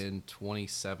Miss. then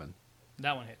 27.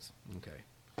 That one hits. Okay.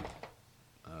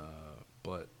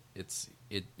 But it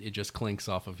just clinks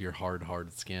off of your hard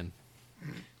skin.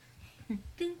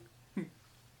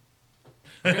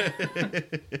 Come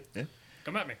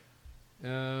at me.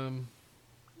 And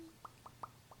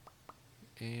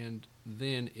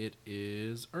then it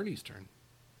is Ernie's turn.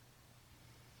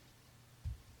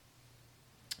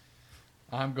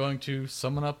 I'm going to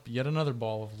summon up yet another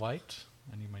ball of light.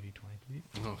 I need my d20, please.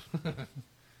 Oh.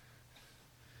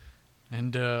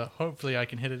 And hopefully I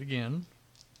can hit it again.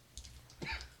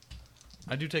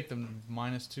 I do take the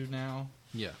 -2 now.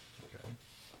 Yeah. Okay.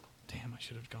 Damn, I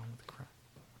should have gone with the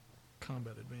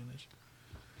combat advantage.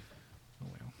 Oh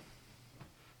well.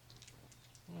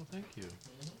 Well, thank you.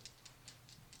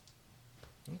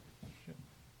 Oh, shit.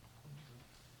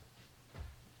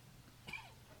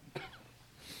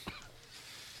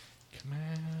 Come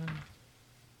on.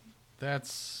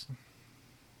 That's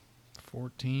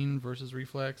 14 versus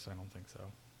reflex? I don't think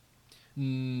so.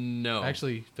 No.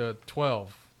 Actually, the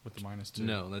 12 with the -2.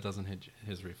 no, that doesn't hit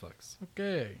his reflex.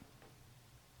 Okay.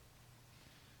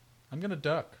 I'm going to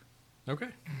duck. Okay.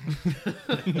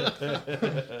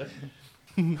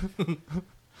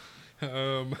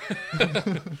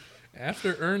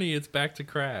 After Ernie, it's back to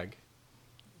Crag.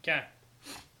 Okay.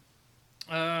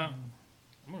 I'm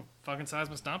gonna fucking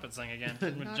seismic stomp it thing again.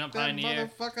 I'm gonna jump high in the air.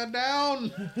 Motherfucker down.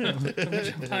 Jump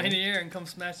high in the air and come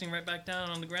smashing right back down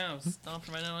on the ground.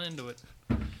 Stomping right down into it.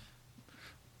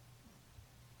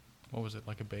 What was it,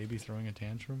 like a baby throwing a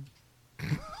tantrum?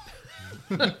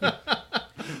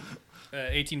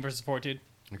 18 versus fortitude.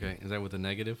 Okay, is that with a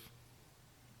negative?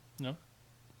 No.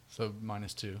 So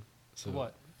 -2. So For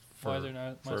what? Why is there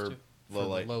not for -2? low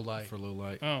light. Low light. For low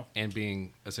light. Oh. And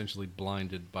being essentially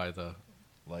blinded by the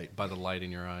Light. light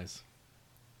in your eyes.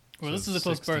 Well, So this is a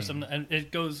close 16. burst, and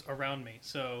it goes around me.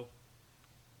 So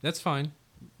That's fine.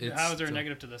 how is there a still-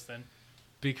 negative to this then?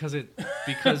 Because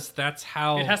that's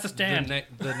how It has to stand.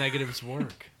 the negatives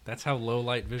work. That's how low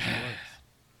light vision works.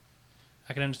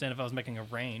 I can understand if I was making a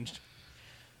ranged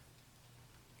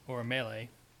or a melee.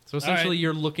 So essentially, right.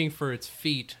 you're looking for its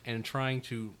feet and trying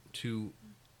to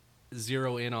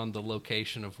zero in on the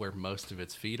location of where most of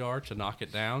its feet are to knock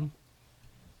it down.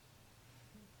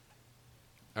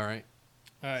 All right.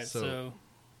 All right, so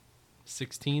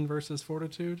 16 versus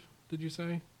fortitude, did you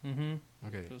say? mm-hmm.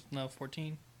 Okay. So it's now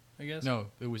 14, I guess.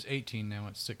 No, it was 18, now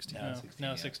it's 16. No, 16,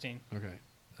 no, yeah. 16. Okay.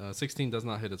 16 does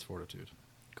not hit its fortitude.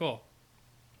 Cool.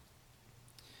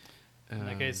 In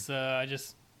that case, I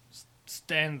just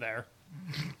stand there.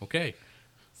 Okay.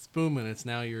 Spoonman, it's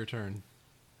now your turn.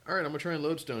 All right, I'm gonna try and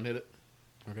lodestone hit it.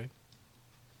 Okay.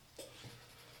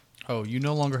 Oh, you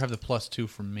no longer have the +2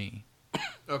 from me.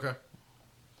 Okay.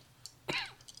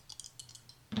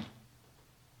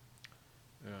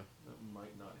 Yeah, that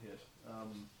might not hit.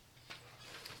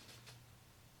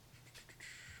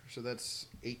 So that's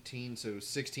 18. So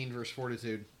 16 versus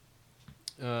fortitude.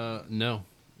 No.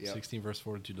 Yep. 16 versus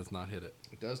fortitude does not hit it.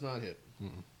 It does not hit.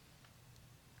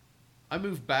 I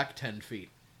move back 10 feet.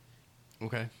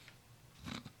 Okay.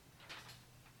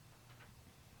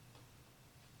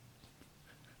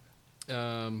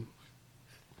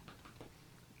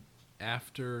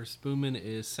 After Spoonman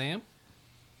is Sam.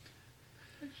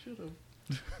 I should have.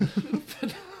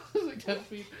 Like 10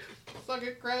 feet. Suck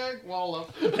it, Craig. Wall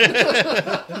up.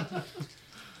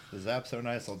 The zap's so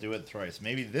nice, I'll do it thrice.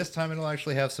 Maybe this time it'll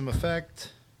actually have some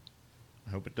effect.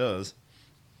 I hope it does.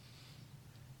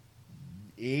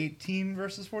 18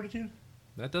 versus Fortitude?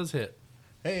 That does hit.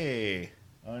 Hey!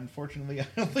 Unfortunately, I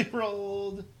only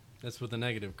rolled... That's with a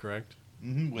negative, correct?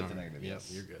 Mm-hmm, with All the right. negative, Yep,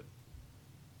 yes. you're good.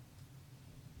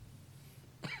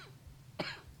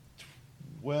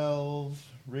 12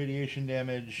 radiation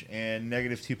damage and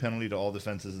 -2 penalty to all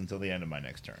defenses until the end of my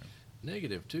next turn.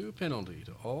 -2 penalty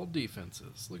to all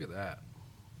defenses. Look at that.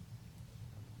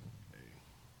 Okay.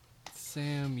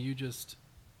 Sam, you just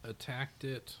attacked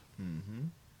it. Mm-hmm.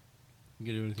 You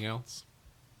gonna do anything else?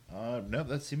 No,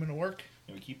 that's seeming to work.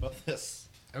 Can we keep up this?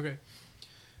 Okay.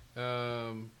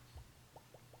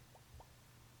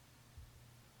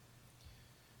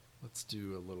 Let's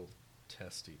do a little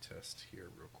testy test here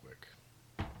real quick.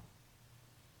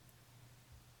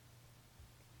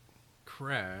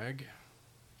 Crag,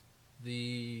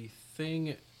 the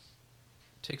thing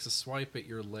takes a swipe at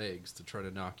your legs to try to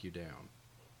knock you down.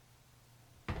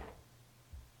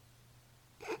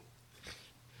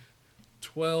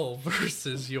 $12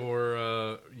 versus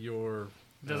your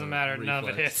Doesn't matter. None of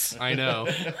it reflex. hits. I know.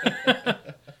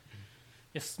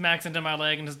 It smacks into my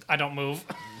leg and just, I don't move.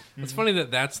 It's funny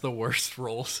that that's the worst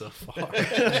roll so far.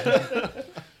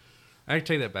 I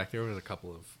take that back. There was a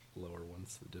couple of lower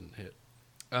ones that didn't hit.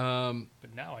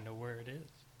 But now I know where it is.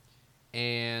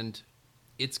 And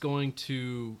it's going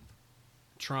to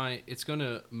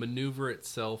maneuver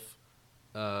itself,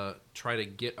 try to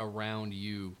get around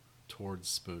you towards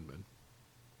Spoonman.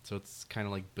 So it's kind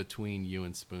of like between you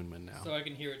and Spoonman now. So I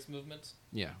can hear its movements?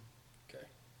 Yeah. Okay.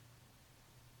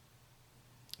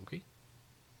 Okay.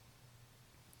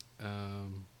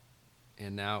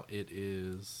 And now it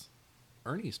is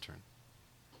Ernie's turn.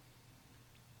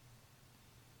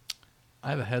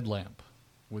 I have a headlamp.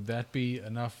 Would that be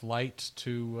enough light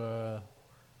to...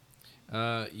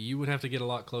 You would have to get a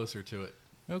lot closer to it.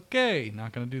 Okay,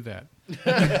 not going to do that.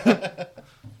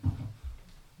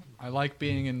 I like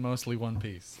being in mostly one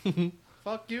piece.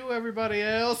 Fuck you, everybody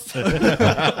else.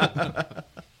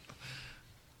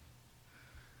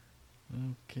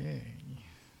 Okay.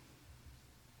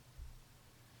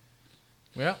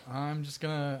 Well, I'm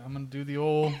gonna do the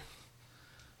old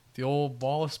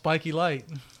ball of spiky light.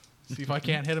 See if I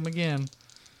can't hit him again.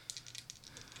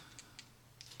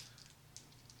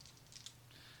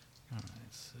 All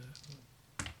right,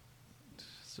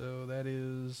 so that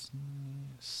is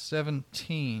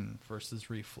 17 versus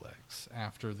reflex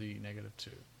after the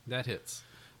 -2. That hits.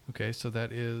 Okay, so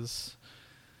that is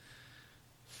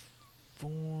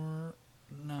 4,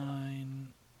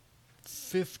 9,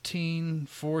 15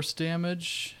 force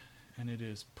damage, and it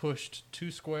is pushed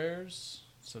 2 squares,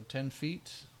 so 10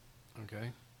 feet.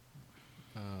 Okay.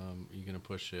 Are you going to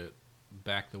push it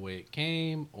back the way it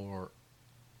came, or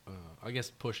I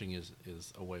guess pushing is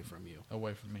away from you.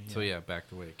 Away from me. So yeah, back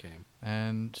the way it came.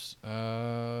 And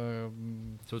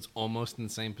So it's almost in the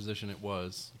same position it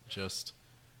was, just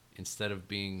instead of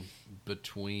being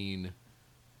between,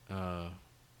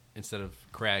 instead of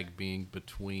Crag being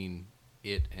between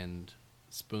it and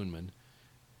Spoonman,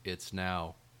 it's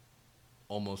now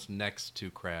almost next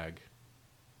to Crag.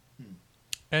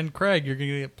 and Craig, you're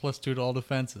gonna get +2 to all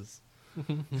defenses.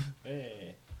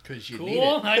 Hey. Because you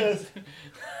Cool.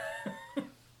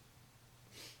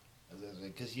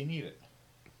 Because you need it.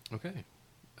 Okay.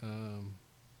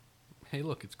 Hey,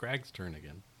 look, it's Crag's turn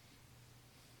again.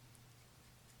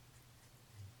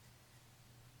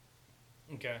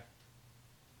 Okay.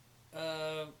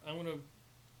 I'm gonna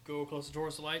go closer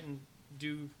towards the light and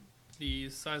do the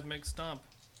seismic stomp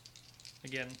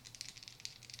again.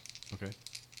 Okay.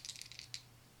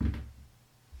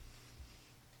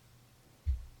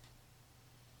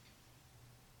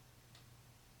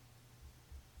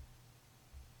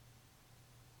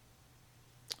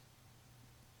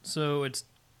 So it's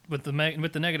with the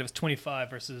negatives 25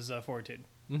 versus fortitude.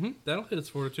 Mm-hmm. That'll hit its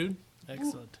fortitude.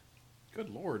 Excellent. Good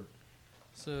lord.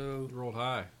 So You rolled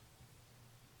high.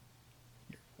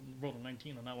 rolled a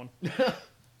 19 on that one.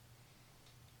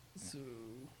 So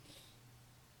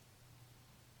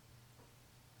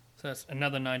that's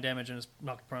another 9 damage and it's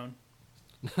knocked prone.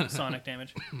 Sonic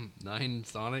damage. 9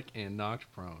 sonic and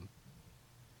knocked prone.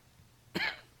 Do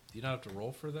you not have to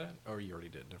roll for that? Or you already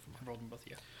did. Never I mind. rolled them both,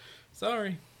 yeah.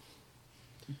 Sorry.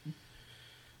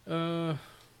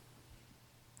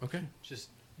 Okay. Just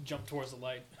jump towards the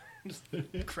light. Just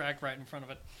crack right in front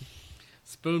of it.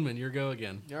 Spoonman, your go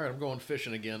again. All right, I'm going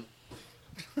fishing again.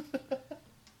 Hit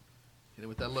it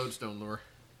with that lodestone lure.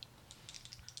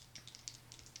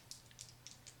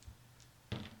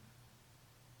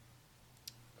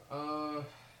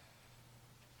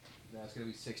 That's gonna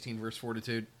be 16 versus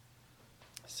fortitude.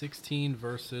 16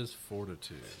 versus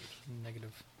fortitude.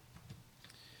 Negative.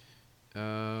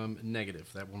 Negative.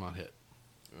 That will not hit.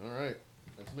 All right,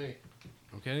 that's me.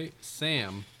 Okay,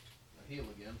 Sam, I heal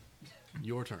again.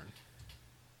 your turn.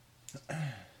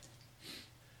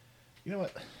 You know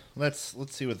what? Let's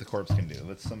see what the corpse can do.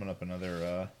 Let's summon up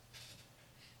another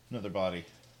body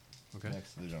Okay.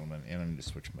 next to the gentleman, and I'm going to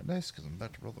switch my dice because I'm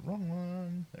about to roll the wrong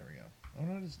one. There we go. Oh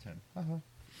no, it is 10.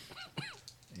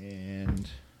 And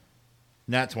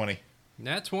nat 20.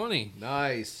 Nat 20.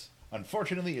 Nice.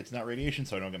 Unfortunately, it's not radiation,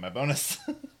 so I don't get my bonus.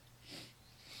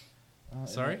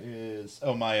 Sorry?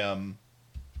 My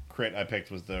crit I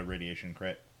picked was the radiation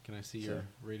crit. Can I see Sure. your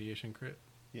radiation crit?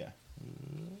 Yeah.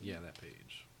 Yeah, that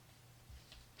page.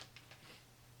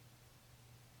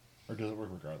 Or does it work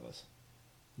regardless?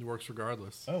 It works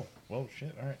regardless. Oh, well,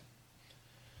 shit. All right.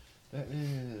 That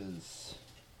is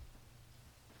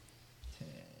 10.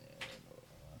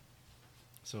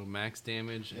 So max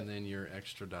damage and then your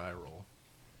extra die roll.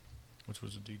 Which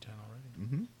was a D10 already.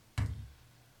 Mm-hmm.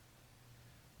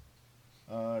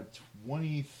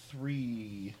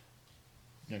 23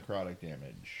 necrotic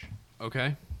damage.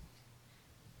 Okay.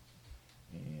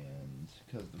 And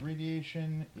because the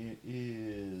radiation, it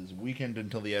is weakened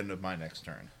until the end of my next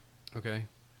turn. Okay.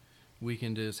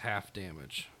 Weakened is half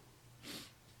damage.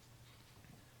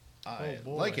 I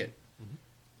boy. like it.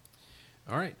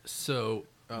 All right. So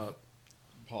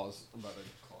Pause. I'm about to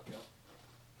clock out.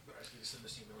 But I just need to send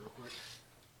this email real quick.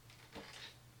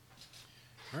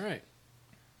 all right.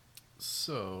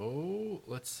 So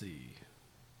let's see.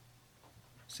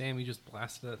 Sam, you just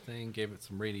blasted that thing, gave it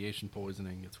some radiation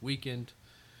poisoning. It's weakened.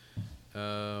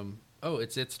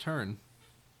 It's its turn.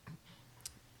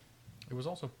 It was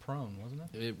also prone, wasn't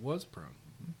it? It was prone.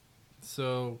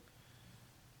 So,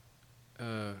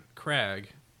 Crag,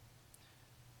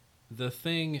 the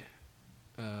thing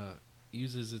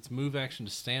uses its move action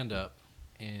to stand up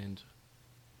and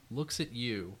looks at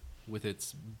you with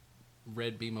its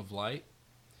red beam of light.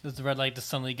 Does the red light just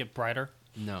suddenly get brighter?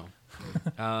 No.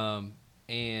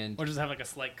 And Or does it have like a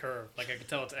slight curve? Like I can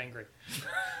tell it's angry.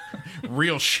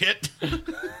 Real shit.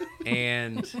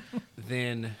 and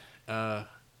then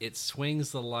it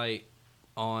swings the light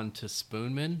on to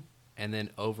Spoonman and then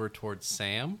over towards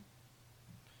Sam,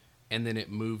 and then it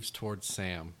moves towards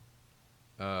Sam,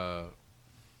 and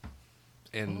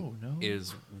Oh, no.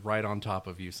 is right on top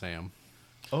of you, Sam.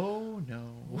 Oh, no.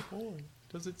 Oh,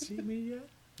 does it see me yet?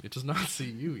 It does not see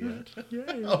you yet.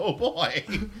 Yay. Oh, boy.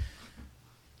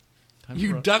 Time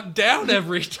You for a- duck down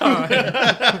every time.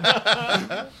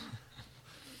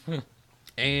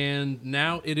 And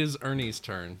now it is Ernie's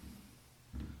turn.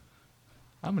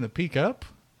 I'm going to peek up.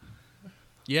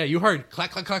 Yeah, you heard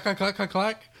clack, clack, clack, clack, clack, clack,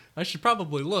 clack. I should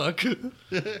probably look.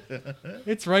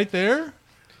 It's right there.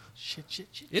 Shit.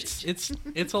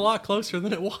 It's a lot closer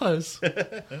than it was.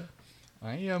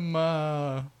 I am,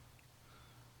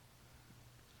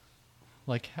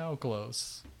 like how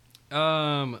close?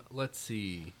 Let's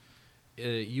see.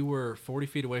 You were 40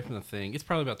 feet away from the thing. It's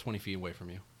probably about 20 feet away from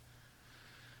you.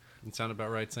 It sound about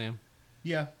right, Sam?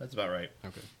 Yeah, that's about right.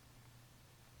 Okay.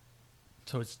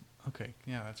 So it's, okay,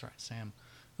 yeah, that's right, Sam.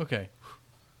 Okay.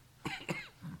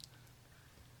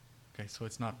 Okay, so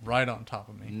it's not right on top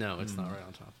of me. No, it's not right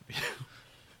on top of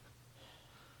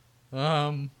you.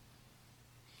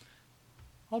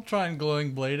 I'll try and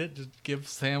glowing blade it, just give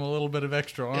Sam a little bit of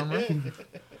extra armor.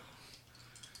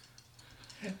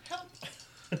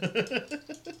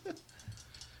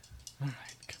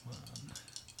 Alright, come on.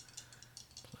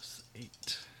 Plus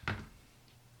 8.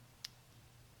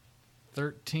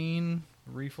 13.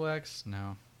 Reflex?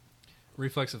 No.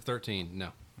 Reflex of 13. No.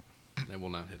 That will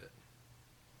not hit it.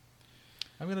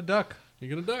 I'm gonna duck.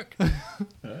 You're going to duck.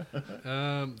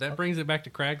 That brings it back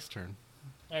to Crag's turn.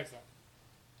 Excellent.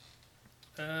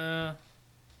 I'm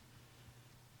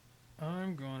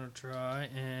going to try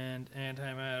and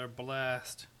antimatter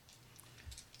blast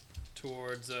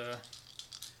towards that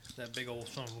big old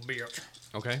son of a bitch.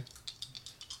 Okay.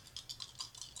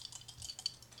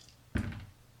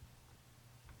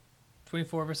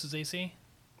 .24 versus AC,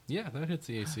 Yeah, that hits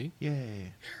the AC.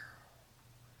 Yay.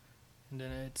 and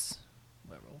then it's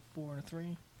what, roll 4 and a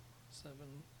 3, 7,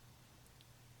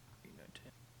 8, 9, 10,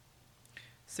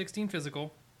 16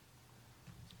 physical,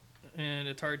 and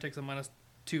a target takes a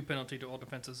 -2 penalty to all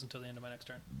defenses until the end of my next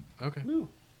turn. Okay.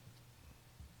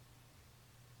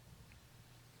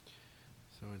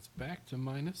 So it's back to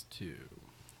 -2.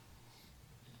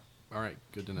 All right,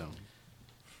 good to know.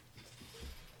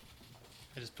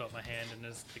 I just put up my hand and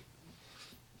just like,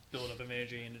 build up of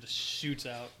energy, and it just shoots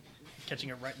out, catching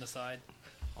it right in the side.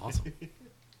 Awesome.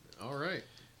 All right.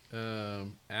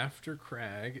 After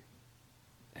Crag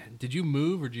Did you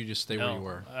move or did you just stay where you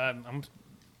were? I'm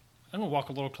gonna walk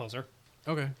a little closer.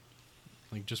 Okay.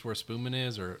 Like just where Spoonman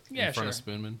is, or Yeah, in front of sure.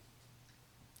 Spoonman?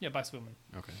 Yeah, by Spoonman.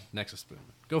 Okay, next to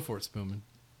Spoonman. Go for it, Spoonman.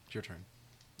 It's your turn.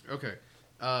 Okay.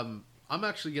 I'm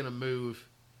actually going to move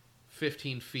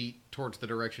 15 feet towards the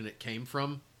direction it came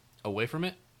from. Away from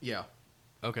it? Yeah.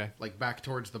 Okay. Like back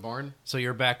towards the barn. So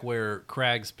you're back where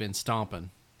Crag's been stomping.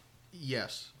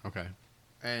 Yes. Okay.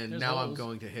 And There's now I'm holes.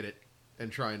 going to hit it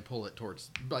and try and pull it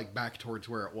towards, like, back towards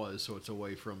where it was, so it's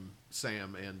away from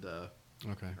Sam and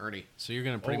Okay. Ernie. So you're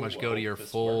gonna pretty Oh, much go I to your hope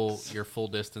this full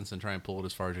works. distance and try and pull it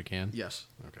as far as you can. Yes.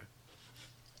 Okay.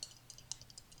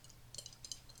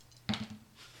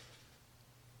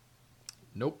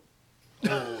 Nope.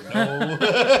 Oh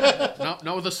no!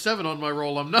 Not with a 7 on my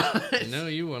roll, I'm not. No,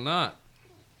 you will not.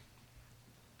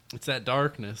 It's that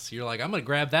darkness. You're like, I'm gonna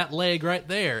grab that leg right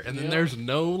there, and then Yeah. there's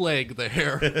no leg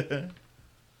there.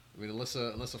 I mean, unless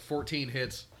a 14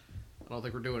 hits, I don't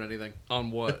think we're doing anything. On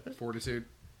what? Fortitude.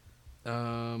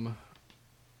 No,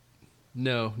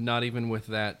 not even with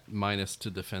that minus to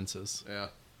defenses. Yeah.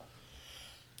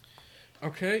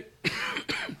 Okay.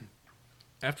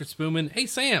 After Spoonman, hey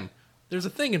Sam, there's a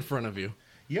thing in front of you.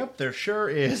 Yep, there sure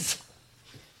is.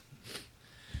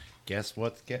 Guess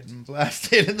what's getting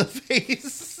blasted in the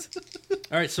face?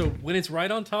 All right, so when it's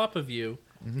right on top of you,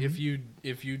 if you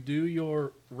do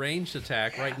your ranged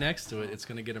attack right next to it, it's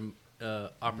going to get an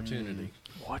opportunity.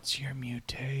 What's your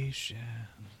mutation?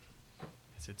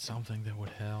 Is it something that would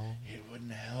help? It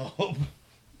wouldn't help.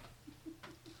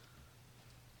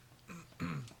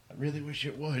 I really wish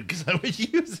it would, because I would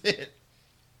use it.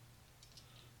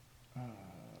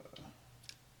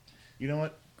 You know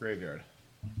what? Graveyard.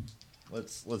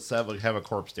 Let's have a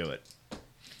corpse do it.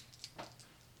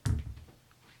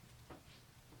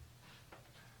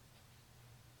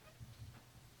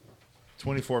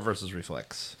 $24 versus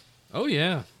reflex. Oh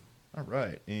yeah. All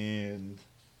right, and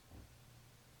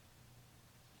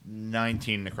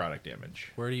 19 necrotic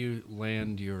damage. Where do you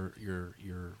land your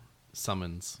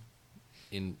summons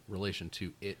in relation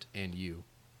to it and you?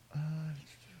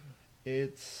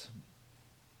 It's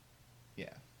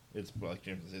like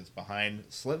Jim says, it's behind,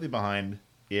 slightly behind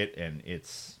it, and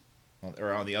it's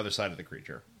on the other side of the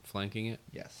creature. Flanking it?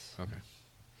 Yes.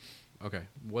 Okay.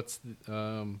 What's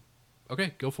the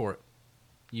okay, go for it.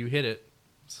 You hit it.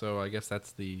 So I guess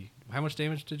that's the how much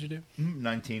damage did you do?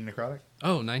 19 necrotic.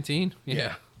 Oh, 19? Yeah.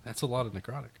 Yeah. That's a lot of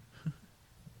necrotic.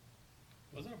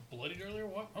 Wasn't it bloodied earlier?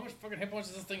 What? How much fucking hit points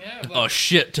does this thing have? A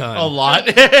shit ton. A lot.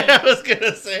 I was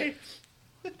gonna say.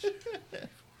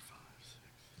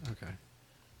 Okay.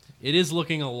 It is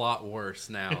looking a lot worse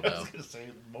now, I though. was gonna say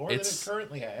more than it It's-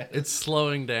 currently has. It's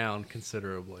slowing down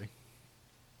considerably.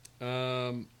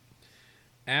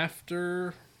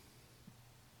 After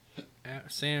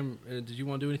Sam, did you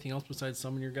want to do anything else besides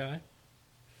summon your guy?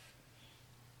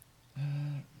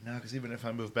 No, because even if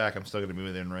I move back, I'm still gonna be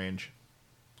within range.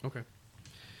 Okay.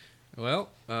 Well,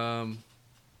 then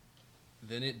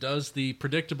it does the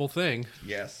predictable thing.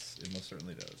 Yes, it most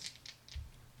certainly does.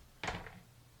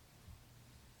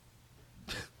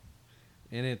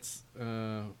 And it's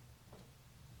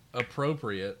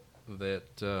appropriate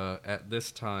that at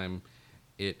this time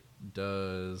it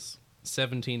does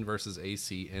 17 versus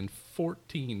AC and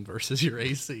 14 versus your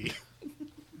AC.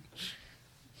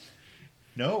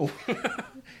 No,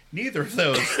 neither of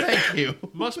those. Thank you.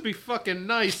 Must be fucking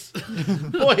nice.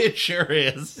 Boy, it sure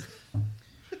is.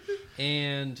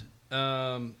 And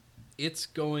it's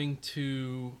going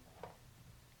to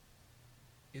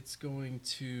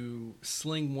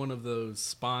sling one of those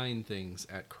spine things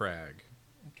at Crag.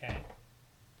 Okay.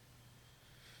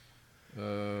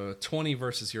 20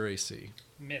 versus your AC.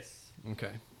 Miss.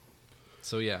 Okay.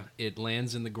 So yeah, it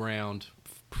lands in the ground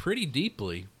pretty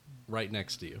deeply right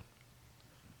next to you.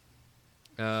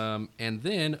 And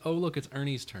then, oh look, it's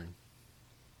Ernie's turn.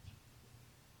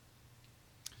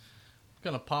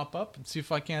 Gonna pop up and see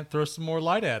if I can't throw some more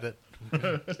light at it.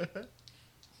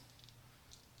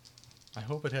 I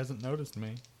hope it hasn't noticed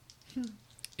me.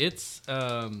 It's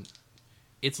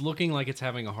looking like it's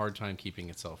having a hard time keeping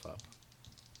itself up.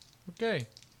 Okay.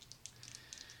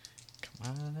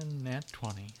 Come on, nat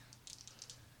 20.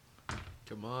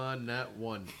 Come on, that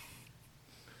one.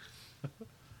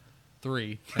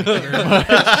 3. I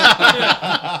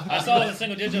saw it with a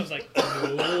single digit. I was like,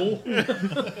 oh.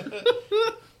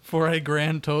 For a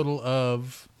grand total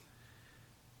of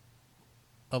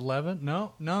 11?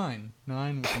 No, 9.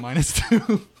 9 with minus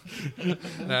 2.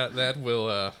 That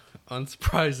will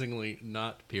unsurprisingly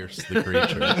not pierce the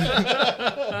creature.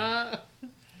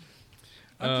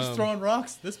 I'm just throwing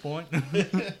rocks at this point.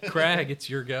 Crag,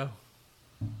 it's your go.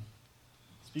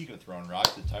 Speaking of throwing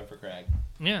rocks, it's time for Crag.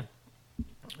 Yeah.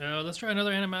 Let's try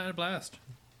another animated blast.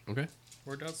 Okay.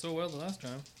 Worked out so well the last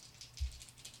time.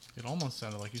 It almost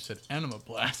sounded like you said enema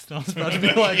blast. I was about to be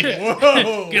like,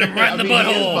 whoa. Get him right in the He is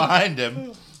butthole. behind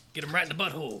him. Get him right in the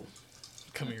butthole.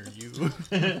 Come here, you.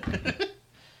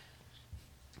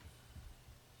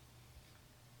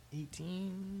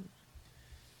 18.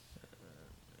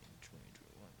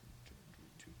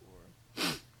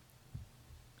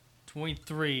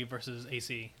 23 versus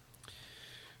AC.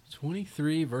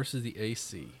 23 versus the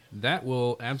AC. That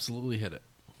will absolutely hit it.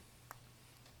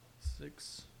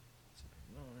 6,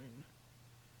 9,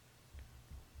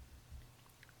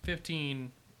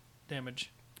 15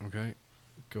 damage. Okay.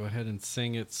 Go ahead and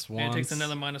sing its swans. And it takes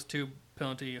another -2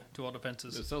 penalty to all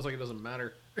defenses. It sounds like it doesn't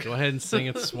matter. Go ahead and sing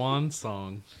its swan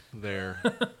song there,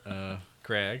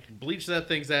 Craig. Bleach that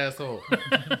thing's asshole.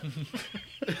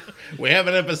 We have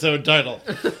an episode title.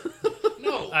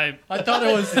 I thought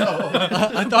it was.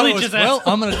 I thought it was. Bleach's Well, ass.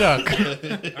 I'm gonna duck.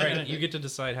 All right, you get to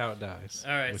decide how it dies.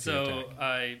 All right, with your so attack.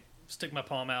 I stick my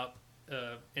palm out.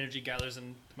 Energy gathers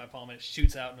into my palm and it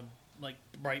shoots out in a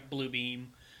bright blue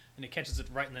beam, and it catches it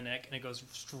right in the neck and it goes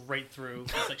straight through.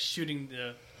 It's like shooting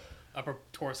the upper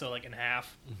torso in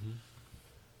half,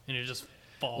 and it just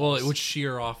falls. Well, it would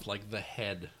shear off the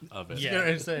head of it. Yeah. I was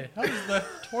gonna say, how does the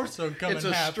torso come It's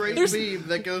in a half? straight beam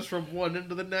that goes from one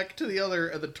end of the neck to the other,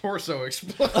 and the torso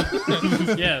explodes.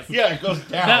 Yes, Yeah, it goes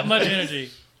down. that much energy.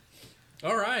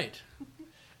 All right.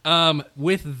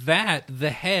 With that,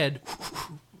 the head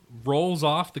rolls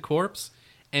off the corpse,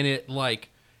 and it It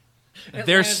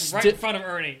there's lands right in front of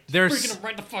Ernie. there's- Freaking him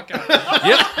right the fuck out.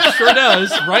 Yep, sure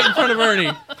does, right in front of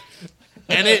Ernie,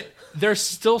 and there's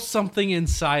still something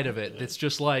inside of it that's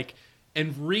just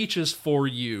and reaches for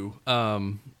you,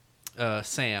 Sam,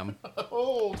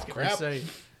 Oh, I crap. say,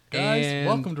 guys, And-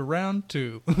 welcome to round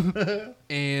 2.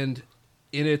 and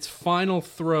in its final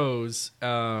throws,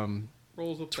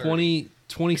 Rolls a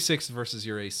 26 versus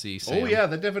your AC, Sam. Oh, yeah,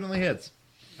 that definitely hits.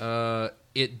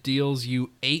 It deals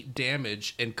you 8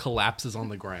 damage and collapses on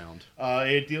the ground.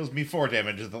 It deals me 4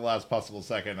 damage at the last possible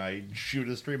second. I shoot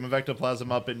a stream of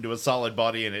ectoplasm up into a solid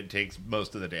body, and it takes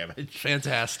most of the damage.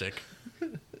 Fantastic.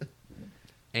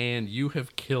 And you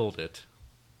have killed it.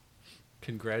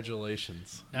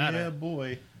 Congratulations. Now, Yeah, to,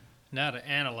 boy. now to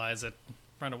analyze it,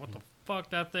 find out what the fuck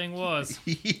that thing was.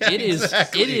 Yeah, It is.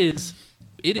 exactly.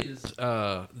 It is.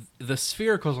 The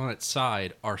sphericals on its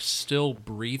side are still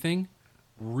breathing,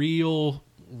 real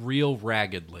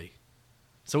raggedly.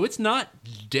 So it's not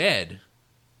dead.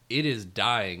 It is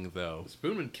dying though.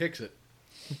 Spoonman kicks it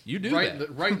You do right that.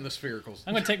 in the sphericals.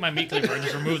 I'm gonna take my meat cleaver and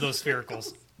just remove those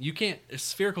sphericals. You can't.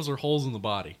 Sphericals are holes in the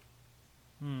body.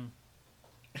 I'm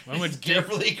gonna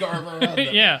Carefully carve around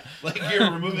them. yeah. Like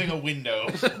you're removing a window.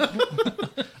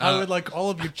 I would like all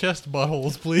of your chest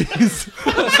buttholes, please.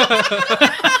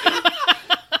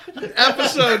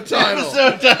 Episode title.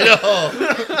 Episode title.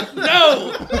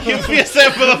 No! Give me a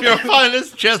sample of your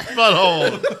finest chest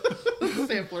butthole.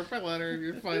 Sampler per letter of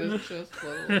your finest chest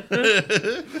level.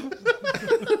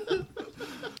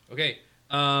 Okay.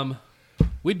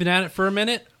 We've been at it for a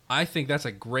minute. I think that's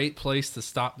a great place to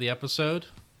stop the episode.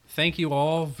 Thank you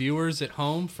all, viewers at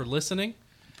home, for listening,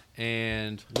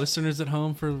 and listeners at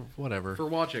home for whatever. For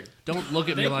watching. Don't look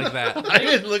at me like that. I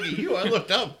didn't look at you. I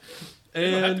looked up.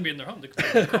 They don't have to be in their home. They could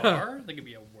be in their car. They could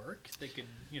be at work. They could,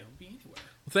 be anywhere.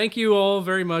 Thank you all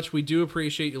very much. We do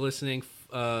appreciate you listening.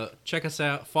 Check us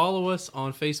out. Follow us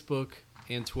on Facebook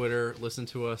and Twitter. Listen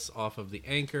to us off of the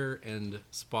Anchor and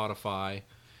Spotify.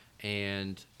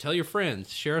 And tell your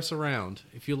friends. Share us around.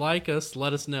 If you like us,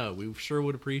 let us know. We sure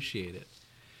would appreciate it.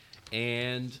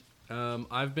 And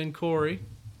I've been Corey.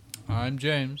 I'm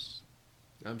James.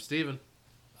 I'm Steven.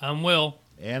 I'm Will.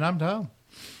 And I'm Tom.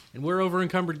 And we're over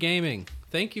Encumbered Gaming.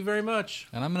 Thank you very much.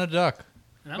 And I'm gonna duck.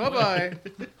 And I'm Bye-bye.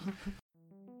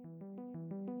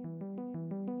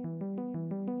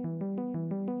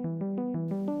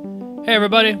 Hey,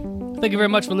 everybody. Thank you very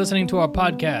much for listening to our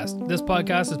podcast. This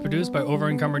podcast is produced by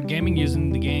Overencumbered Gaming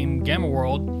using the game Gamma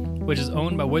World, which is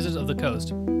owned by Wizards of the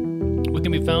Coast. We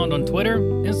can be found on Twitter,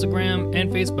 Instagram,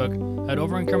 and Facebook at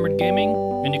Overencumbered Gaming,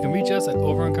 and you can reach us at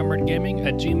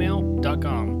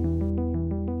overencumberedgaming@gmail.com.